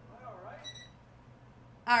Loo.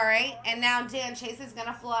 Alright, and now Dan Chase is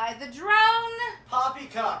gonna fly the drone.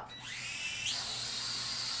 Poppycock.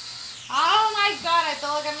 Oh my god, I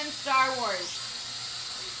feel like I'm in Star Wars.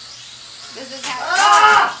 This is how...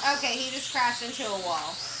 Ah! Oh, okay, he just crashed into a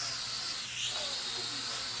wall.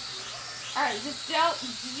 Alright, just don't...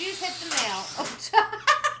 Did you just hit the nail? Oh,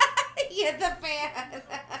 he hit the fan.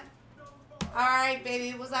 Alright,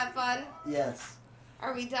 baby, was that fun? Yes.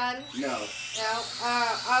 Are we done? No. No.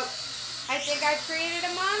 I think I created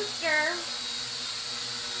a monster.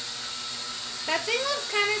 That thing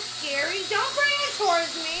looks kind of scary. Don't bring it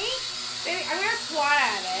towards me. Baby, I'm going to swat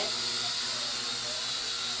at it.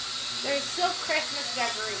 There's still Christmas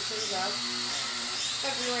decorations up.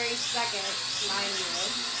 February 2nd, mind you.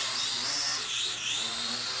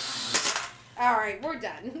 Alright, we're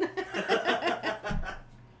done.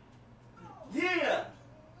 Yeah.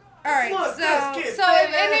 Alright, Look, so kid,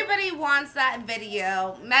 if anybody wants that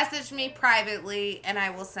video, message me privately and I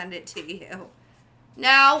will send it to you.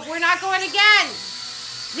 No, we're not going again.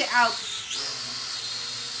 Get out.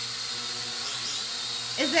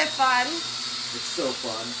 Is it fun? It's so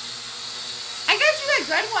fun. I got you a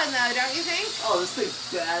good one though, don't you think? Oh, this thing's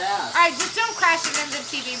badass. Alright, just don't crash it into the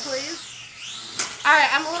TV, please.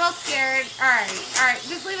 Alright, I'm a little scared. Alright,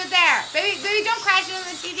 just leave it there. Baby, don't crash it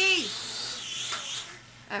into the TV.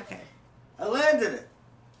 Okay. I landed it.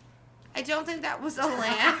 I don't think that was a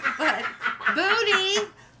land, but booty.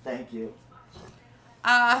 Thank you.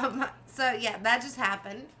 So yeah, that just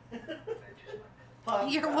happened.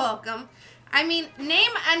 You're welcome. I mean,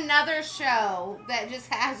 name another show that just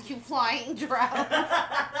has you flying drones.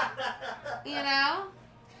 You know?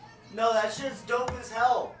 No, that shit's dope as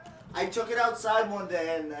hell. I took it outside one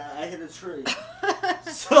day and I hit a tree.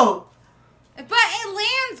 So. But it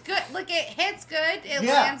lands good. Look, it hits good. It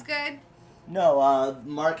lands good. No,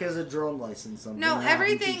 Mark has a drone license. No,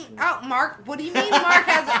 everything. Oh, Mark. What do you mean Mark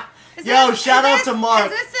has a... Shout out to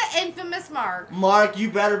Mark. Is this the infamous Mark? Mark,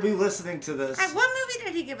 you better be listening to this. What movie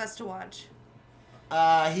did he give us to watch?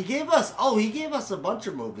 He gave us a bunch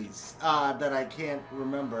of movies that I can't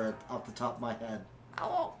remember off the top of my head.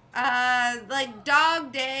 Oh, like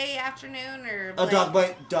Dog Day Afternoon or like,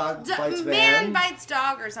 Dog Bites Man Bites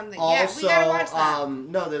Dog or something. Also, yeah, we gotta watch that.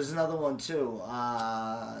 No, there's another one too.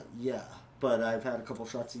 Yeah, but I've had a couple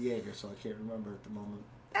shots of Jaeger, so I can't remember at the moment.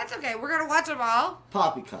 That's okay. We're gonna watch them all.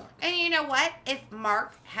 Poppycock. And you know what? If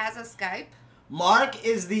Mark has a Skype. Mark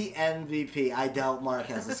is the MVP. I doubt Mark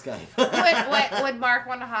has a Skype. would Mark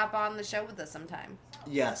want to hop on the show with us sometime?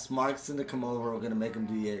 Yes, Mark's gonna come over. We're gonna make him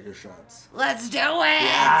do Jaeger shots. Let's do it!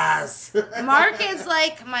 Yes! Mark is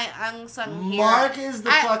like my unsung hero. Mark is the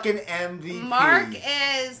fucking MVP. Mark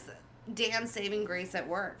is Dan's saving grace at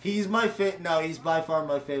work. He's he's by far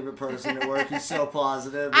my favorite person at work. He's so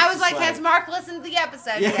positive. I was like, has Mark listened to the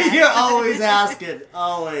episode yet? You're always asking.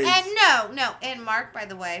 Always. And no. And Mark, by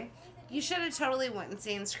the way, you should have totally went and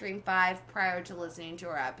seen Scream 5 prior to listening to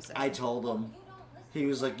our episode. I told him. He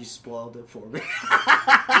was like, you spoiled it for me.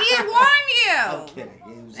 He warned you! I'm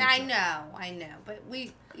kidding. I know. But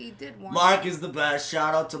he did warn Mark you. is the best.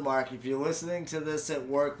 Shout out to Mark. If you're listening to this at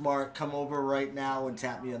work, Mark, come over right now and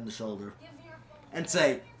tap me on the shoulder. And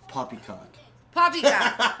say, Poppycock.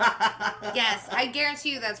 Poppycock. Yes, I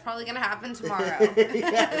guarantee you that's probably going to happen tomorrow.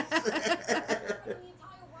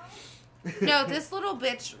 No, this little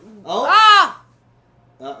bitch. Oh! Ah!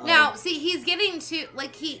 Uh-oh. Now, see, he's getting to,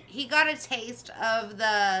 like, he got a taste of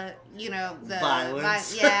the, the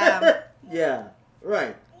violence. Yeah. Yeah,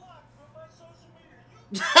 right.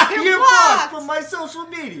 You're You're blocked blocked from my social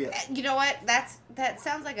media. You know what? That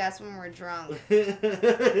sounds like us when we're drunk.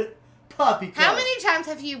 Poppycock. How many times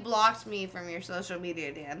have you blocked me from your social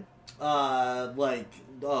media, Dan? Oh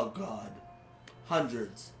God,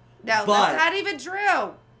 hundreds. No, that's not even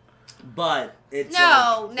true. But it's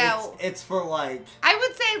no. It's for like. I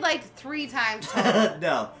would say like 3 times total.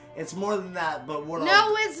 No, it's more than that. But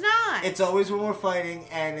it's not. It's always when we're fighting,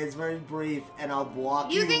 and it's very brief, and I'll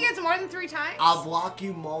block you. You think it's more than 3 times? I'll block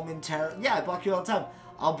you momentarily. Yeah, I block you all the time.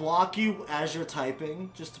 I'll block you as you're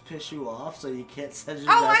typing just to piss you off, so you can't send your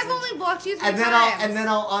message. I've only blocked you 3 times. And then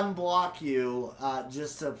I'll unblock you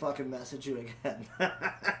just to fucking message you again.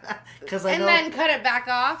 Then cut it back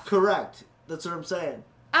off. Correct. That's what I'm saying.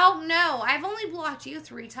 Oh no, I've only blocked you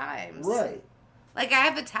 3 times. Right. Like I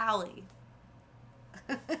have a tally.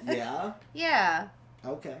 Yeah. Yeah.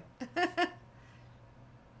 Okay.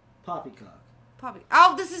 Poppycock.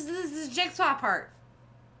 Oh, this is Jigsaw part.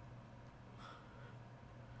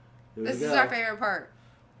 This is our favorite part.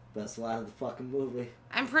 Best line of the fucking movie.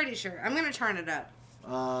 I'm pretty sure. I'm gonna turn it up.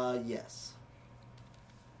 Yes.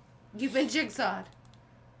 You've been jigsawed.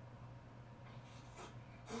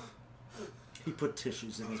 He put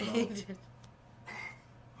tissues in his mouth. He did.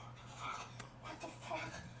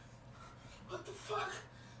 What the fuck?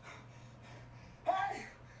 Hey!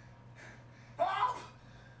 Help!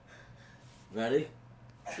 Ready?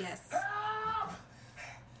 Yes. Help!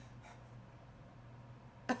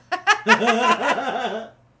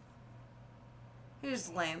 You're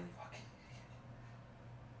just lame.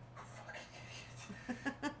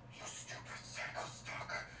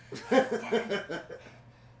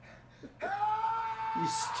 You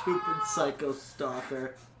stupid psycho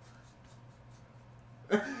stalker.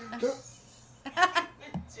 You stupid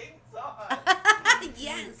psycho stalker.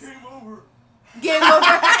 Yes. Game over. Game over.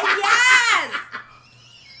 Yes.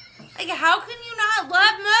 Like, how can you not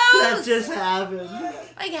love Moose? That just happened.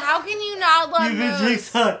 Like, how can you not love You've been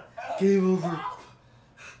Moose? Jigsaw. Game over.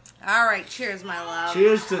 All right, cheers, my love.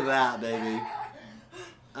 Cheers to that, baby.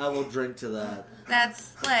 I will drink to that.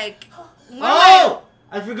 That's like. Oh!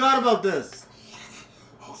 I forgot about this.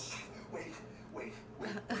 Oh shit! Wait.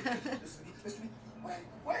 Listen to me.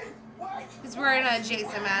 Wait. He's wearing a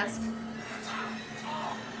Jason mask.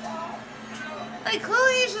 Like,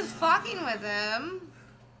 clearly he's just fucking with him.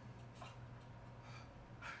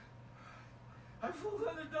 I fooled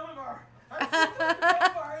under Dunbar. I'm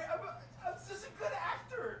just a good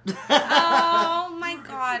actor. Oh my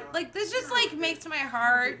god. Like, this just, like, makes my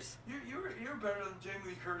heart. You're better than Jamie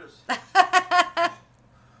Lee Curtis.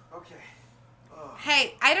 Okay.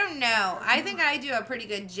 Hey, I don't know. I think I do a pretty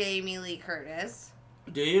good Jamie Lee Curtis.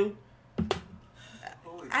 Do you?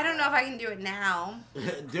 I don't know if I can do it now.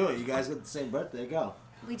 Do it. You guys got the same birthday. Go.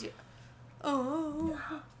 We do. Oh.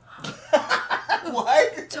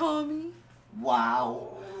 What? Tommy. Wow.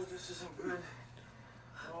 Oh, this isn't good.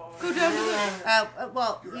 Oh, Go down to the...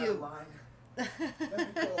 well, You're out of line. Let me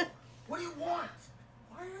go. What do you want?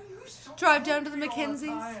 Why are you so Drive down to the angry all Mackenzies.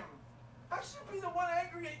 time? I should be the one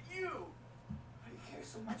angry at you. Why do you care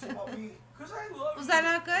so much about me? Because I love you. Was that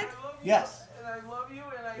not good? I love you, Yes. And I love you,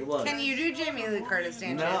 and I... It was. Can you do Jamie Lee Curtis,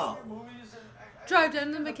 Dan? No. Drive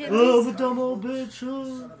down to McKinsey's. Oh, the dumb old bitch.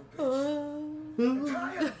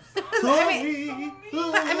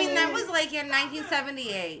 I mean, that was like in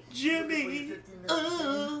 1978. Jimmy.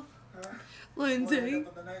 Lindsay.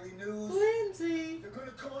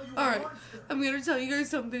 Alright, I'm gonna tell you guys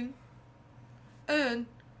something. And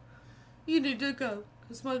you need to go,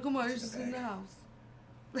 because Michael Myers is in the house.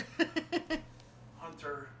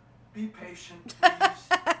 Hunter, be patient, please.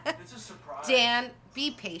 It's a surprise. Dan,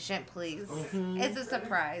 be patient, please. It's a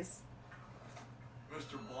surprise.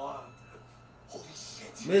 Mr. Blonde. Holy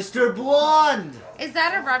shit. Mr. Blonde! Is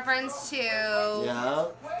that a reference to... Yeah.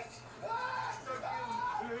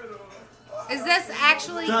 Is this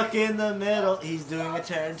actually... Stuck in the middle. He's doing a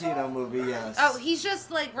Tarantino movie, yes. Oh, he's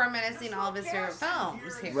just like reminiscing all of his favorite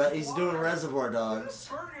films here. He's doing Reservoir Dogs.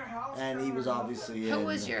 And he was obviously in... Who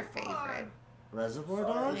was your favorite? Reservoir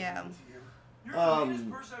Dogs? Yeah. You're the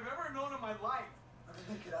greatest person I've ever known in my life.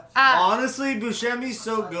 Honestly, Buscemi's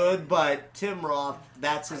so good, but Tim Roth,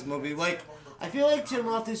 that's his movie. Like, I feel like Tim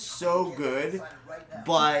Roth is so good,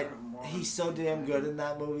 but he's so damn good in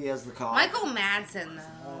that movie as the cop. Michael Madsen,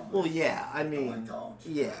 though. Well, yeah, I mean,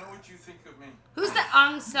 yeah. I know what you think of me. Who's the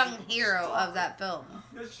unsung hero of that film?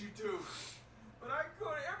 Yes, you do. But I go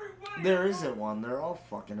to every one. There isn't one. They're all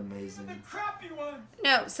fucking amazing. The crappy one.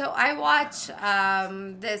 No, so I watch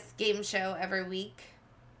this game show every week,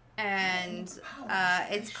 and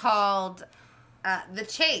it's called The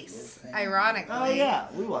Chase, ironically. Oh, yeah,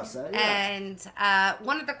 we watched that, yeah. And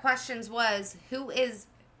one of the questions was, who is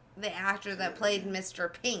the actor that played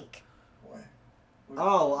Mr. Pink?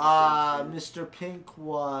 Oh, Mr. Pink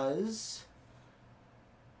was...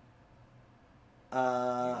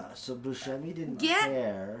 so Buscemi didn't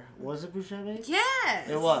care. Was it Buscemi? Yes.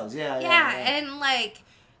 It was, yeah. And like,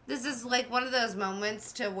 this is like one of those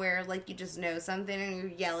moments to where like you just know something and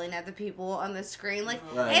you're yelling at the people on the screen like,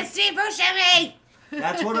 right. It's Steve Buscemi!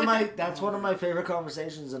 That's one of my favorite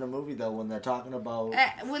conversations in a movie though, when they're talking about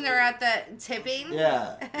when they're at the tipping.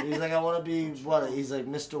 Yeah, he's like, I want to be what? He's like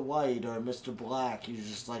Mr. White or Mr. Black. He's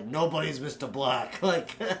just like, nobody's Mr. Black.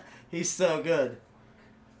 Like, he's so good.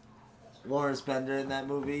 Lawrence Bender in that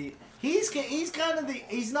movie. He's kind of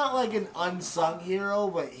he's not like an unsung hero,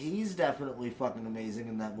 but he's definitely fucking amazing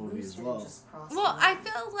in that movie as well. Well, I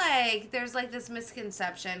feel like there's like this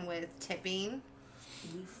misconception with tipping.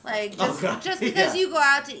 Like, just because you go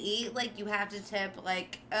out to eat, like, you have to tip,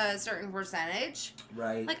 like, a certain percentage.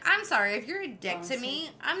 Right. Like, I'm sorry, if you're a dick to me,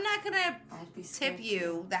 I'm not gonna tip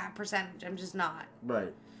you that percentage. I'm just not.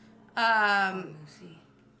 Right.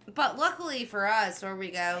 But luckily for us, where we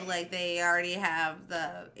go, like, they already have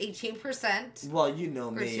the 18%. Well, you know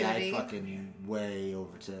me, gratuity. I fucking way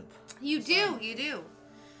over tip. You do.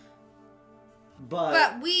 But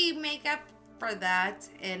But we make up for that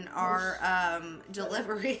in our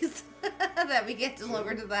deliveries that we get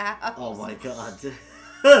delivered to the house. Oh my god.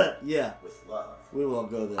 Yeah. We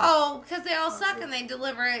won't go there. Oh, because they all suck and they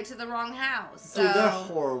deliver it to the wrong house. So. Dude, they're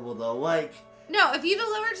horrible though. Like, no, if you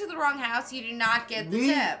deliver it to the wrong house, you do not get the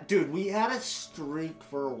tip. Dude, we had a streak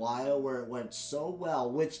for a while where it went so well,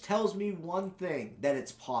 which tells me one thing, that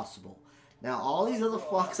it's possible. Now, all these other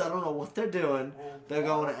fucks, I don't know what they're doing. They're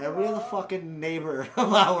going to every other fucking neighbor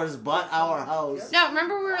of ours but our house. No,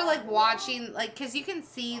 remember we were, like, watching, like, because you can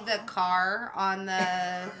see the car on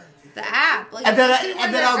the app. Like, and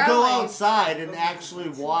then I'll go outside and actually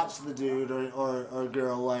watch the dude or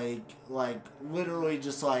girl, like, literally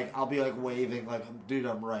just, like, I'll be, like, waving, like, dude,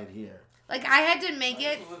 I'm right here. Like, I had to make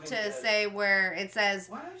it to say where it says,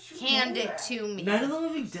 hand it to me. Night of the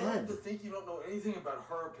Living Dead. To think you don't know anything about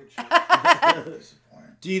horror pictures.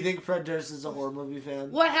 Do you think Fred Durst is a horror movie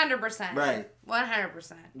fan? 100%. Right.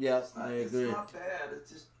 100%. Yep, I agree. It's not bad.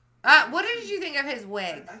 It's just... What did you think of his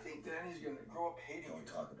wig? I think Danny's going to grow up hating you.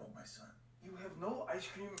 Talk about my son. You have no ice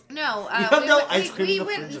cream. No, you have no ice cream we in the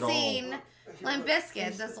went fridge and at seen all. Limp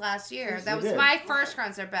Bizkit this last year. That was did. my first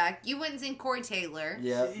concert back. You went and seen Corey Taylor.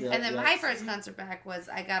 Yep. And then my first concert back was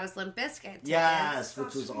I got us Limp Bizkit tickets. Yes,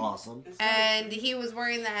 which was awesome. And he was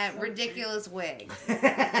wearing that ridiculous wig.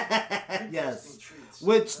 Yes.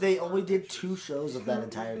 Which they only did 2 shows of that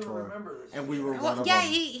entire tour. And we were one of them. Yeah,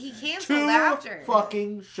 he canceled 2 after.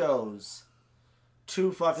 fucking shows.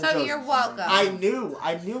 2 fucking shows. So you're welcome. I knew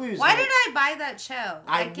he was Why did I buy that show?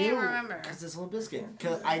 I can't remember. Because it's Limp Bizkit.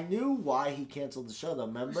 Because I knew why he canceled the show, though.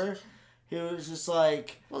 Remember? He was just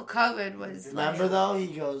like... Well, COVID was... Remember, though? He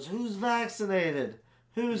goes, who's vaccinated?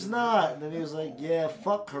 Who's not? And then he was like, yeah,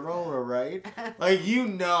 fuck Corona, right? Like, you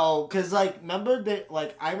know. Because, like, remember that...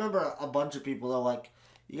 Like, I remember a bunch of people that were like,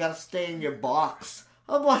 you gotta stay in your box.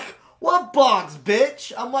 I'm like... What box,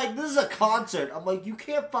 bitch? I'm like, this is a concert. I'm like, you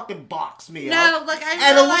can't fucking box me up. No, like I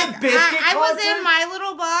At a like, Limp Bizkit I was concert? in my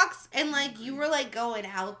little box, and like you were like going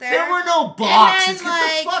out there. There were no boxes. Then,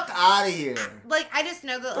 Get the fuck out of here. Like I just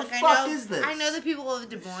know that. The Like fuck I know. is this? I know the people of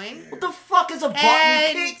Des Moines. What the fuck is a box? You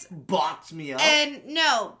can't box me up. And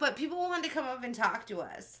no, but people wanted to come up and talk to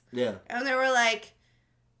us. Yeah. And they were like,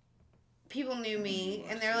 people knew me,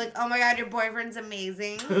 and they were like, "Oh my god, your boyfriend's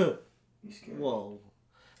amazing." Whoa.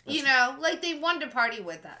 You know, like they wanted to party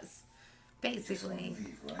with us, basically.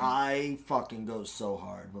 I fucking go so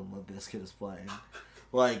hard when Limp Bizkit is playing.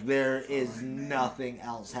 Like, there is nothing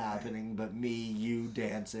else happening but me, you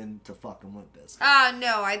dancing to fucking Limp Bizkit.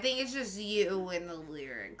 No, I think it's just you and the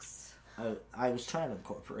lyrics. I was trying to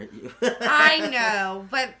incorporate you. I know,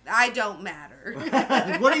 but I don't matter.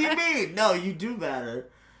 What do you mean? No, you do matter.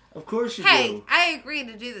 Of course you do. Hey, I agreed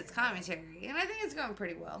to do this commentary, and I think it's going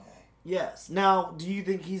pretty well. Yes. Now, do you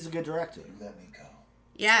think he's a good director? Let me go.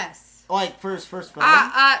 Yes. Like, first film?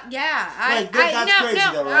 Yeah. Like, that's crazy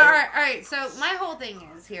though, right? All right. So my whole thing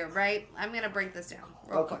is here, right? I'm gonna break this down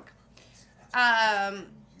real quick.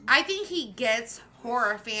 I think he gets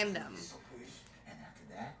horror fandom.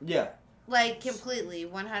 Yeah. Like, completely,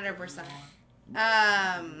 100%.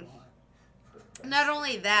 Not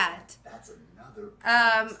only that,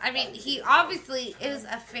 I mean, he obviously is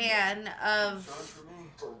a fan of...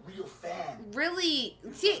 Really,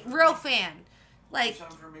 see, real fan. Like...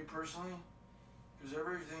 Something for me personally? Because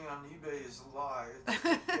everything on eBay is a lie. It's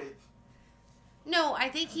fake. No, I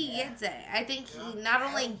think he gets it. I think he not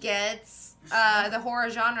only gets the horror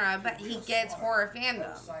genre, but he gets horror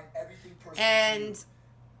fandom. And...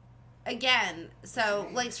 Again, so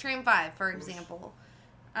like Scream 5, for example,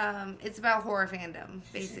 it's about horror fandom,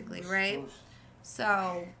 basically, right?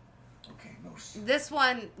 So this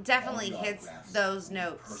one definitely hits those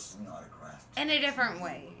notes in a different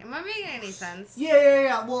way. Am I making any sense?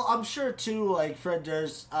 Yeah. Well, I'm sure too, like Fred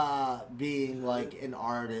Durst, being like an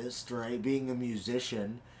artist, right, being a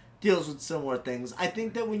musician, deals with similar things. I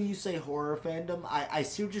think that when you say horror fandom, I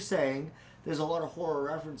see what you're saying. There's a lot of horror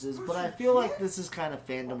references, but I feel like this is kind of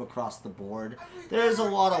fandom across the board. There's a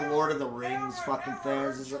lot of Lord of the Rings fucking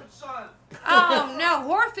fans. Oh, no.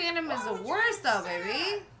 Horror fandom is the worst, though,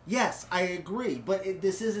 baby. Yes, I agree, but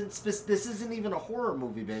this isn't even a horror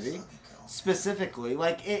movie, baby. Specifically.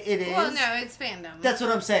 Like, it is. Well, no, it's fandom. That's what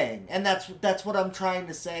I'm saying. And that's what I'm trying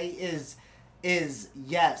to say is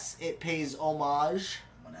yes, it pays homage.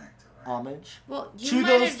 Well, you to might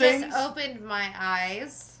those have things. just opened my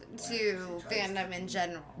eyes to fandom in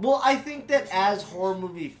general. Well, I think that as horror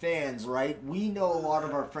movie fans, right, we know a lot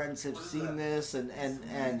of our friends have seen this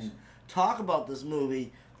and talk about this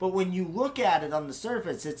movie, but when you look at it on the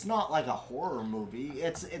surface, it's not like a horror movie.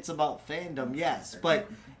 It's about fandom, yes, but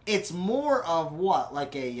it's more of what,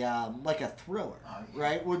 like a thriller,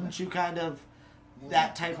 right? Wouldn't you kind of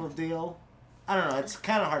that type of deal? I don't know. It's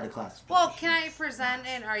kind of hard to classify. Well, can I present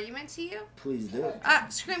an argument to you? Please do.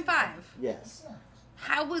 Scream 5. Yes.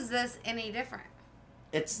 How was this any different?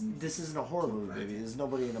 This isn't a horror movie, baby. There's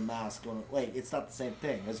nobody in a mask going. Like, it's not the same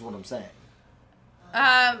thing. That's what I'm saying.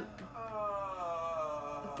 But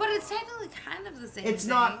it's technically kind of the same. It's thing.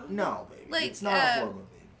 not. No, baby. Like, it's not a horror movie.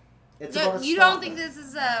 It's no, about a you stunt don't think man. this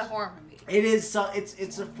is a horror movie? It is.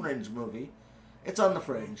 It's a fringe movie. It's on the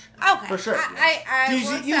fringe. Okay. For sure. I Do will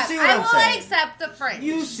you accept. see what I'm saying? I will accept the fringe.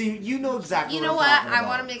 You know exactly. You know what? what? I'm I talking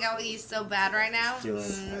want to about. make out with you so bad right now. Do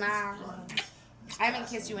it. Nah. I haven't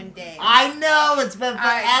kissed you in days. I know it's been forever.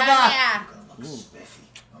 Alright,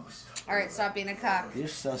 Alright, stop being a cuck. You're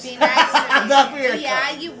so. Be nice to I'm me. not being a Yeah,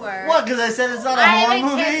 cuck. you were. What? Because I said it's not a I horror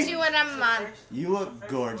haven't movie. kissed you in a month. You look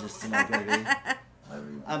gorgeous tonight, baby.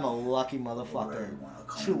 I'm a lucky motherfucker.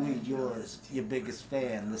 Truly yours, your biggest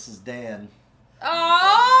fan. This is Dan.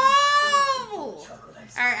 Oh!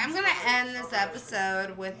 Alright, I'm going to end this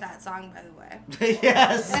episode with that song, by the way.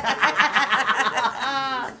 Yes.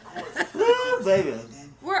 Woo, baby.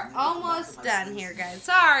 We're almost done here, guys.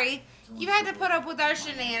 Sorry. You had to put up with our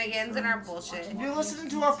shenanigans and our bullshit. You're listening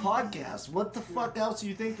to our podcast. What the fuck else do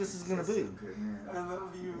you think this is going to be? I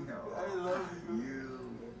love you. I love you.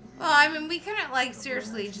 Well, I mean, we couldn't, like,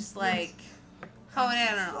 seriously just, like, hone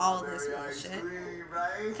in on all of this bullshit.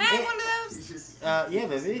 Can I have one of those? Yeah,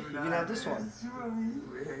 baby. You can have this one.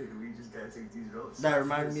 That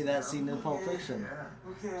reminded me of that scene in Pulp Fiction.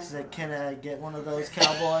 She's like, can I get one of those,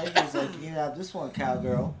 cowboy? He's like, you can have this one,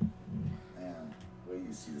 cowgirl.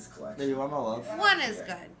 There you are, my love. One is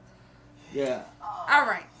good. Yeah. All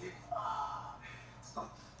right.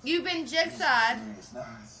 You've been jigsawed.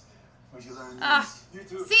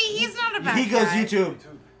 See, he's not a bad He goes guy. YouTube.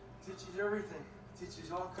 Teaches everything.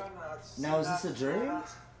 Teaches all kind of. Now, is this a dream?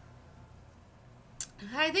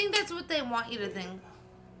 I think that's what they want you to think.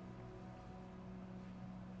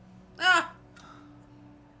 Ah!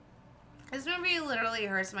 This movie literally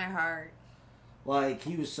hurts my heart. Like,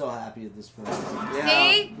 he was so happy at this point. Yeah,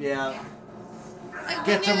 See? Yeah. Like,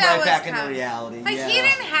 Gets him right back into reality. Like, yeah. he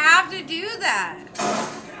didn't have to do that.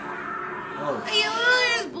 Oh. Like, he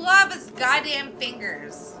literally just blew up his goddamn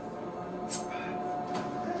fingers.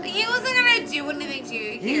 Like, he wasn't gonna do anything to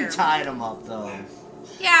you here. He tied him up, though.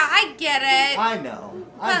 Yeah, I get it. I know.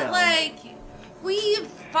 But, like, we've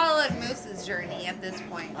followed Moose's journey at this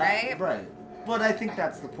point, right? Right. But I think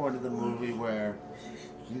that's the point of the movie where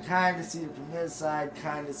you can kind of see it from his side,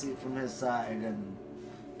 kind of see it from his side, and...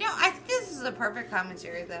 No, I think this is a perfect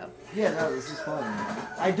commentary, though. Yeah, no, this is fun.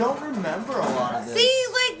 I don't remember a lot of this. See,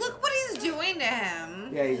 like, look what he's doing to him.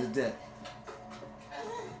 Yeah, he's a dick.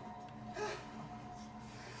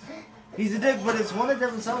 He's a dick, but it's one of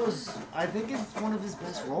Devon Sawa's, I think it's one of his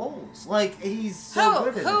best roles. Like, he's so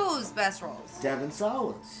good at it. Whose best roles? Devon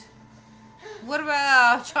Sawa's. What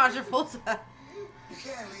about John Travolta? You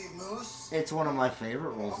can't leave, Moose. It's one of my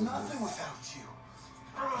favorite roles in Nothing this. without you.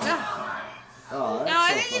 Oh, that's No, I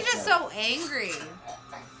so think he's just fucked so angry.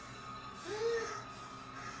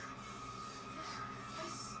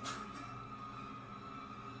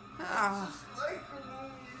 Oh. up.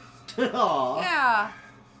 Aw. Yeah.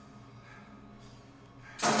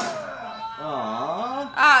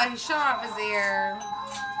 Aw. Ah, he shot off his ear.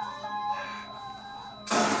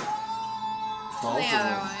 Both The of other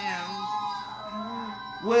them. one, yeah.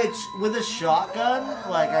 Which, with a shotgun,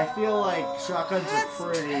 like, I feel like shotguns are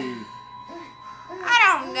pretty...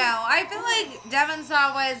 I don't know. I feel like Devon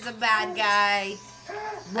Sawa is the bad guy.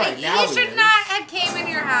 Right, Like, now he he should is. not have came in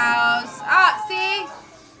your house. Ah, see?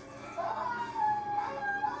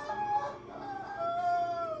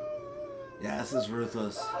 Yeah, this is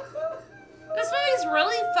ruthless. This movie's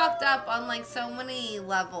really fucked up on, like, so many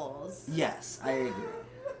levels. Yes, I agree.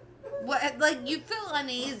 What, like, you feel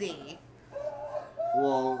uneasy.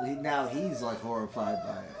 Well, now he's, like, horrified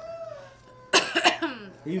by it.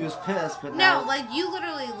 He was pissed, but No, now... like, you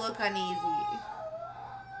literally look uneasy.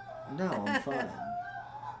 No, I'm fine.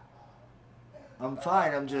 I'm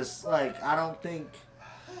fine, I'm just, like, I don't think...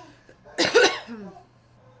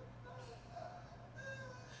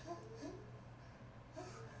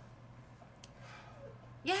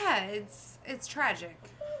 Yeah, it's tragic.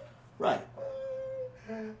 Right.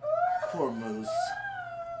 Poor Moose.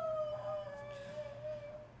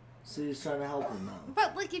 So he's trying to help him now.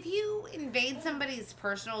 But, like, if you invade somebody's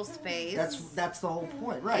personal space... That's the whole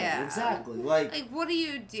point, right? Yeah. Exactly. Like, what do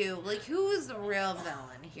you do? Like, who is the real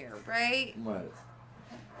villain here, right? right.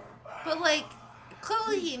 But, like,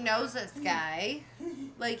 clearly he knows this guy.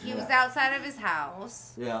 Like, he was outside of his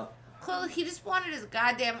house. Yeah. Clearly, he just wanted his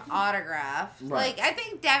goddamn autograph. Right. Like, I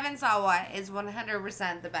think Devon Sawa is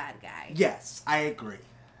 100% the bad guy. Yes, I agree.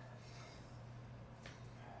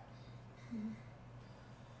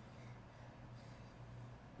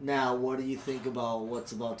 Now, what do you think about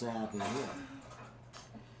what's about to happen here?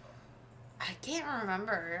 I can't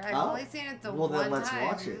remember. I've Oh. only seen it the Well, one then let's time.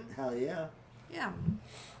 watch it. Hell yeah. Yeah.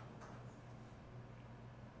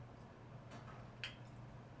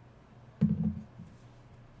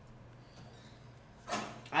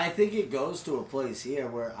 I think it goes to a place here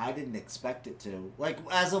where I didn't expect it to. Like,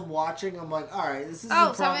 as I'm watching, I'm like, alright, this is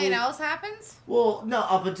Something else happens? Well, no,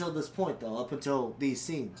 up until this point, though. Up until these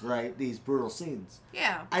scenes, right? These brutal scenes.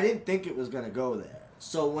 Yeah. I didn't think it was going to go there.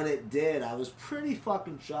 So when it did, I was pretty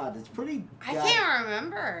fucking shocked. It's pretty... I can't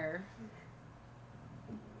remember.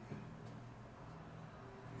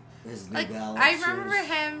 His New Like, Balance I remember shoes.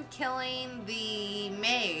 him killing the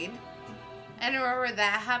maid. And I remember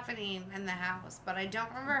that happening in the house. But I don't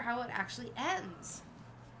remember how it actually ends.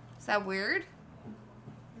 Is that weird?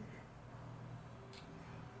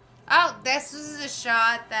 Oh, this was a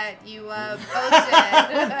shot that you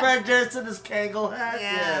posted. With Fred Durst and his Kangol hat?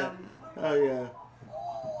 Yeah. Oh, yeah.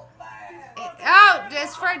 Oh,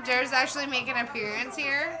 does Fred Durst actually make an appearance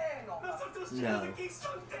here? No.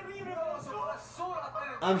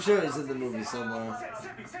 I'm sure he's in the movie somewhere.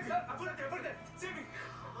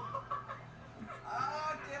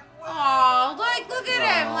 Oh, like, look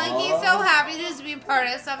at him. Like, he's so happy just to be part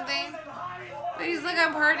of something. But he's like,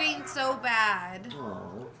 I'm hurting so bad.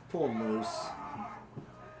 Oh, poor Moose.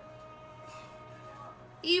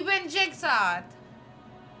 You've been jigsawed.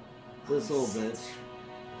 This little bitch.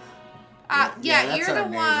 Yeah, that's you're the our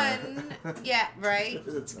one. neighbor. Yeah, right?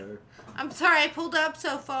 That's her. I'm sorry, I pulled up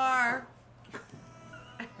so far.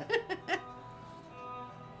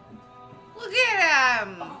 Look at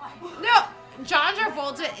him. No, John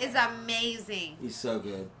Travolta is amazing. He's so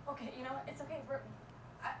good. Okay, you know what? It's okay.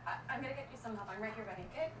 I'm gonna get you some help. I'm right here, buddy,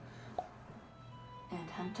 okay? And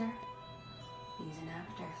Hunter, he's an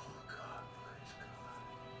actor. Oh, God, please,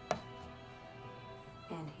 God.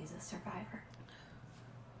 And he's a survivor.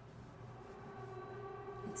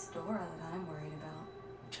 It's Dora that I'm worried about.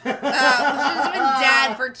 She's been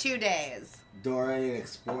dead for 2 days. Dora ain't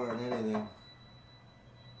exploring anything.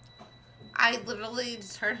 I literally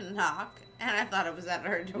just heard a knock, and I thought it was at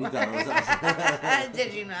her door. You thought it was us.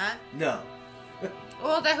 Did you not? No.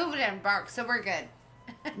 Well, the Hoover didn't bark, so we're good.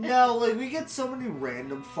 No, like, we get so many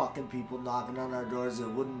random fucking people knocking on our doors, it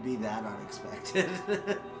wouldn't be that unexpected.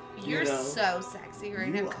 You're know? so sexy right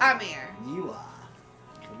You now. are. Come here. You are.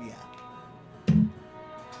 Yeah.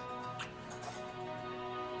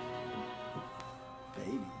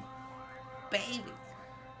 Baby. Baby.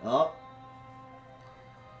 Oh.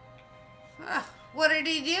 Ugh, what did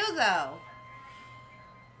he do, though?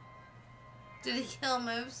 Did he kill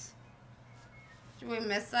Moose? Did we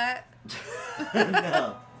miss that?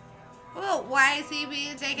 No. Well, why is he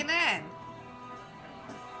being taken in?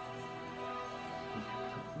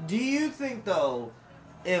 Do you think, though,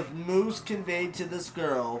 if Moose conveyed to this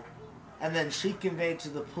girl, and then she conveyed to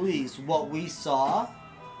the police what we saw,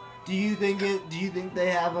 do you think they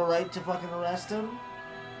have a right to fucking arrest him?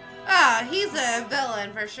 Oh, he's a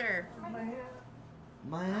villain for sure.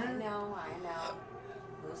 My I hand? know.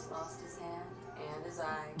 Moose lost his hand and his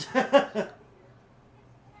eye.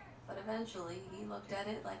 But eventually, he looked at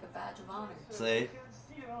it like a badge of honor. See? I can't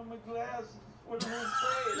see it on my glasses. What do you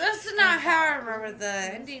say? This is not how I remember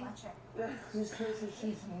the ending. She says that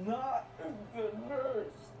she's not a good nurse.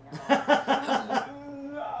 Not.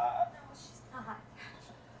 She's not.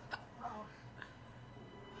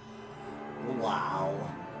 Wow.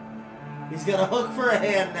 He's got a hook for a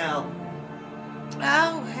hand now.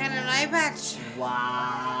 Oh, and an eye patch.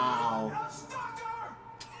 Wow. Yes, doctor!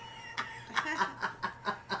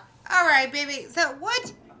 All right, baby. So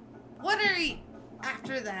what are you,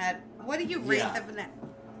 after that, what do you rate Yeah. them at?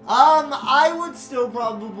 I would still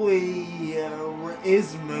probably,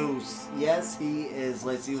 is Moose. Yes, he is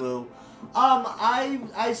Lacey Lou.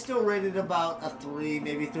 I still rated about a 3,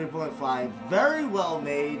 maybe 3.5. Very well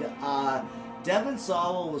made. Devin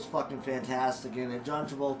Sawa was fucking fantastic in it. John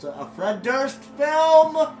Travolta, a Fred Durst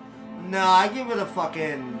film? No, I give it a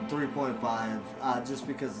fucking 3.5, just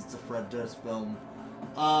because it's a Fred Durst film.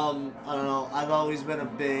 I don't know, I've always been a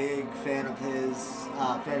big fan of his,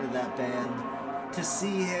 fan of that band. To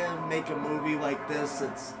see him make a movie like this,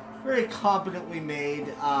 it's very competently made,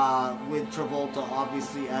 with Travolta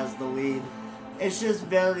obviously as the lead. It's just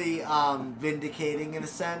very vindicating in a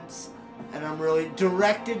sense, and I'm really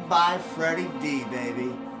directed by Freddie D,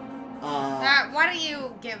 baby. Why don't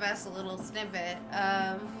you give us a little snippet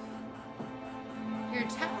of your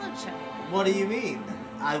talent show? What do you mean?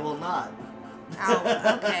 I will not.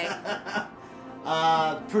 Oh, okay.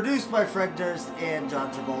 Produced by Fred Durst and John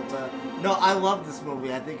Travolta. No, I love this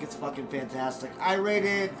movie. I think it's fucking fantastic. I rate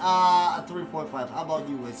it a 3.5. How about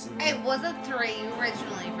you, Winston? It was a 3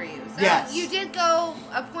 originally for you. So Yes. you did go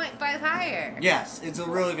a 0.5 higher. Yes, it's a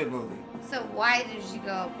really good movie. So why did you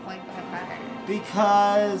go a 0.5 higher?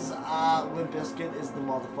 Because Limp Bizkit is the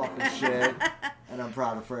motherfucking shit, and I'm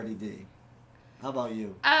proud of Freddie D. How about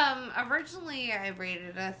you? Originally I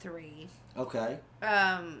rated a 3. Okay.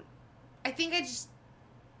 I think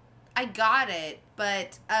I got it,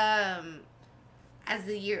 but as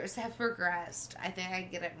the years have progressed, I think I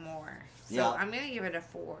get it more. So Yeah. I'm gonna give it a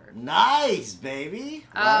 4. Nice, baby.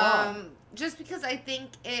 Right on. Just because I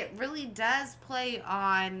think it really does play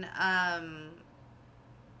on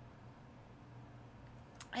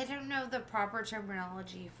I don't know the proper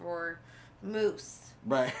terminology for Moose.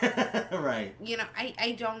 Right. Right. You know,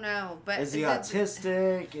 I don't know, but Is he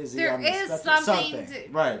autistic? Is he there on the is spectrum?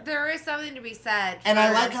 something Right. there is something to be said. And I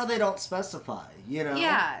for- like how they don't specify, you know?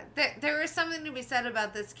 Yeah, there is something to be said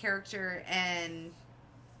about this character and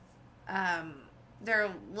their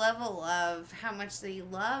level of how much they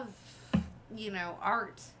love, you know,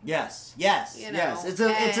 art. Yes. You know, yes. It's a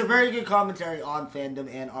and- very good commentary on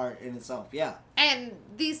fandom and art in itself. Yeah. And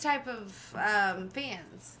these type of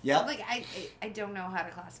fans. Yep. Like, I don't know how to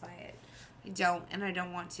classify it. I don't, and I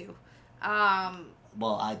don't want to.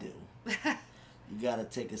 Well, I do. You gotta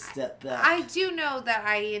take a step back. I do know that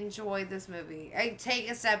I enjoy this movie. I take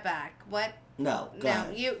a step back. What? No, go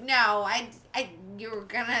ahead. You were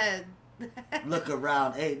gonna... Look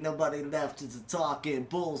around, ain't nobody left. It's a talking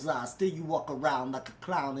bullseye. Still you walk around like a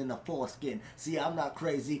clown in a foreskin. See, I'm not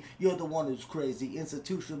crazy. You're the one who's crazy.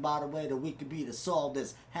 Institution, by the way, that we could be to solve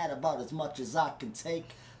this. Had about as much as I can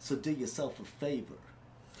take. So do yourself a favor.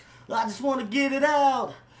 I just want to get it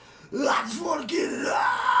out. I just want to get it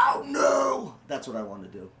out. No. That's what I want to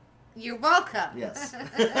do. You're welcome. Yes. And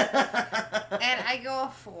I go a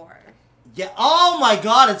 4. Yeah. Oh my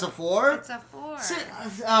God, it's a 4? It's a 4.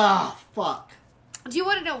 Fuck. Do you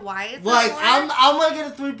want to know why it's like, a 4? I'm gonna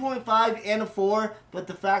get a 3.5 and a 4, but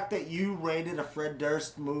the fact that you rated a Fred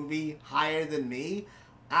Durst movie higher than me,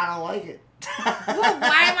 I don't like it. Well,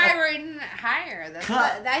 why am I rating it higher?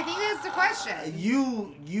 I think that's the question.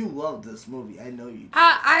 You love this movie. I know you do.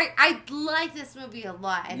 I like this movie a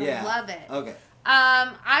lot. I don't love it. Okay.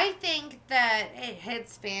 I think that it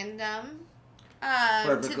hits fandom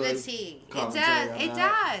to the T. It does. It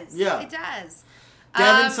does. Yeah. It does.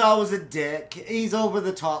 Devin Sawa was a dick. He's over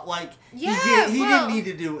the top. Like, he didn't need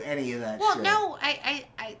to do any of that shit. Well, no,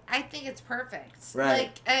 I think it's perfect. Right.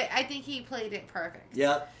 Like, I think he played it perfect.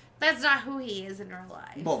 Yep. That's not who he is in real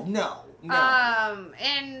life. Well, no.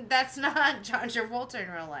 And that's not John Travolta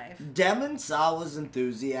in real life. Devin Sawa's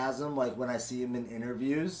enthusiasm, like, when I see him in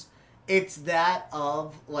interviews, it's that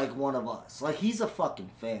of, like, one of us. Like, he's a fucking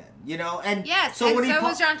fan, you know? And yes, so and when so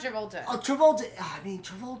was John Travolta. Oh,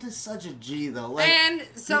 Travolta's such a G, though. Like, and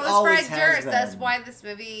so is Fred Durst. That's why this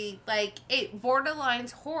movie, like, it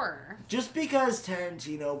borderlines horror. Just because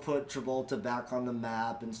Tarantino put Travolta back on the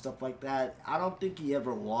map and stuff like that, I don't think he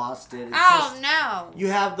ever lost it. It's just, no. You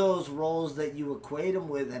have those roles that you equate him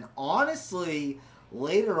with, and honestly,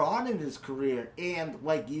 later on in his career, and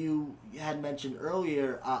like you had mentioned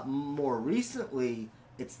earlier, more recently,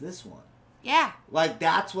 it's this one. Yeah. Like,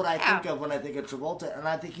 that's what I think of when I think of Travolta, and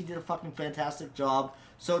I think he did a fucking fantastic job.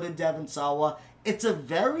 So did Devin Sawa. It's a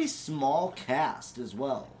very small cast as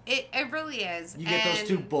well. It really is. You get those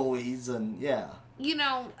two bullies, and yeah. You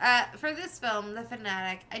know, for this film, The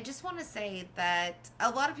Fanatic, I just want to say that a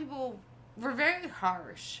lot of people were very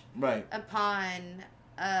harsh upon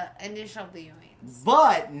initial viewings.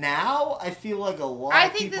 But now, I feel like a lot of people love it. I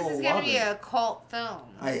think this is going to be a cult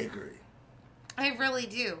film. I agree. I really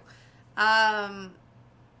do.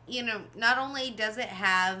 You know, not only does it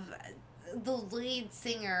have the lead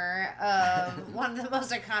singer of one of the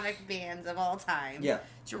most iconic bands of all time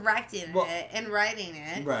directing it and writing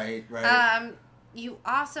it. Right. You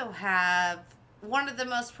also have one of the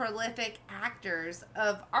most prolific actors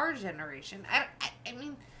of our generation. I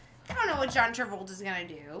mean, I don't know what John Travolta's gonna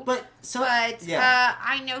do, but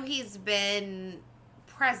I know he's been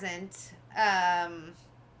present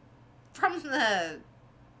from the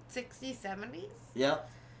 60s, 70s. Yep.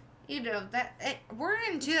 You know we're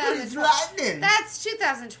in 2000. That's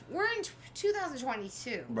 2000. We're in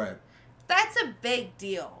 2022. Right. That's a big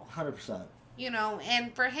deal. 100%. You know,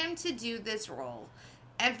 and for him to do this role,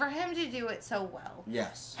 and for him to do it so well.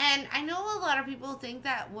 Yes. And I know a lot of people think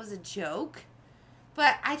that was a joke,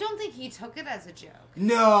 but I don't think he took it as a joke.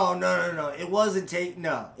 No. It wasn't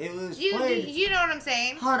No, it was played. You know what I'm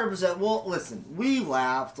saying? 100%. Well, listen, we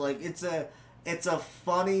laughed. Like, it's a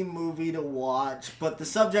funny movie to watch, but the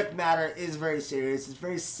subject matter is very serious. It's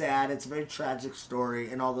very sad. It's a very tragic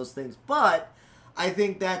story and all those things. But I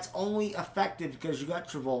think that's only effective because you got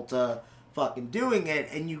Travolta fucking doing it,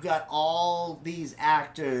 and you got all these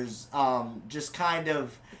actors just kind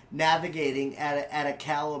of navigating at a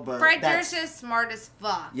caliber. Fred Durst is smart as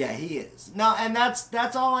fuck. Yeah, he is. No, and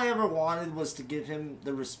that's all I ever wanted, was to give him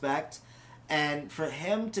the respect, and for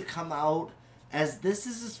him to come out as this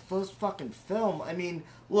is his first fucking film. I mean,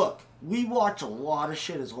 look, we watch a lot of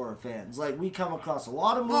shit as horror fans. Like, we come across a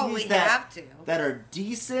lot of movies that are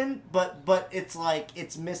decent, but it's like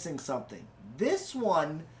it's missing something. This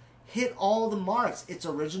one hit all the marks. It's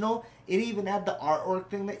original. It even had the artwork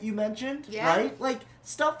thing that you mentioned, right? Like,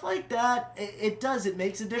 stuff like that, it does. It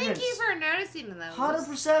makes a difference. Thank you for noticing those.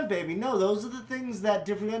 100%, baby. No, those are the things that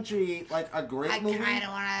differentiate, like, a great movie. I kind of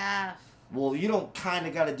want to... Well, you don't kind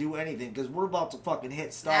of got to do anything, because we're about to fucking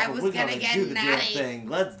hit stop, and we're going to do the damn thing.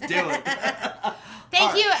 Let's do it.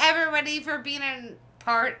 Thank you, everybody, for being a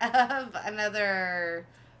part of another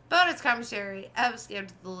bonus commentary of Skip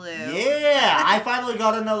to the Loo. Yeah, I finally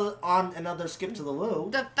got another Skip to the Loo.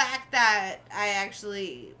 The fact that I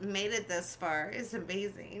actually made it this far is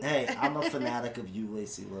amazing. Hey, I'm a fanatic of you,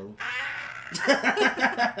 Lacey Lou.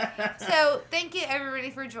 So, thank you,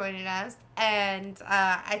 everybody, for joining us, and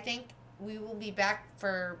I think we will be back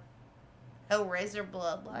for Hellraiser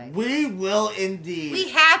Bloodline. We will indeed. We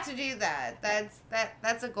have to do that.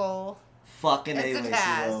 That's a goal. Fucking it's a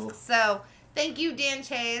task. So, thank you, Dan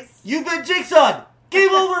Chase. You've been Jigsaw.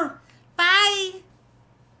 Game over.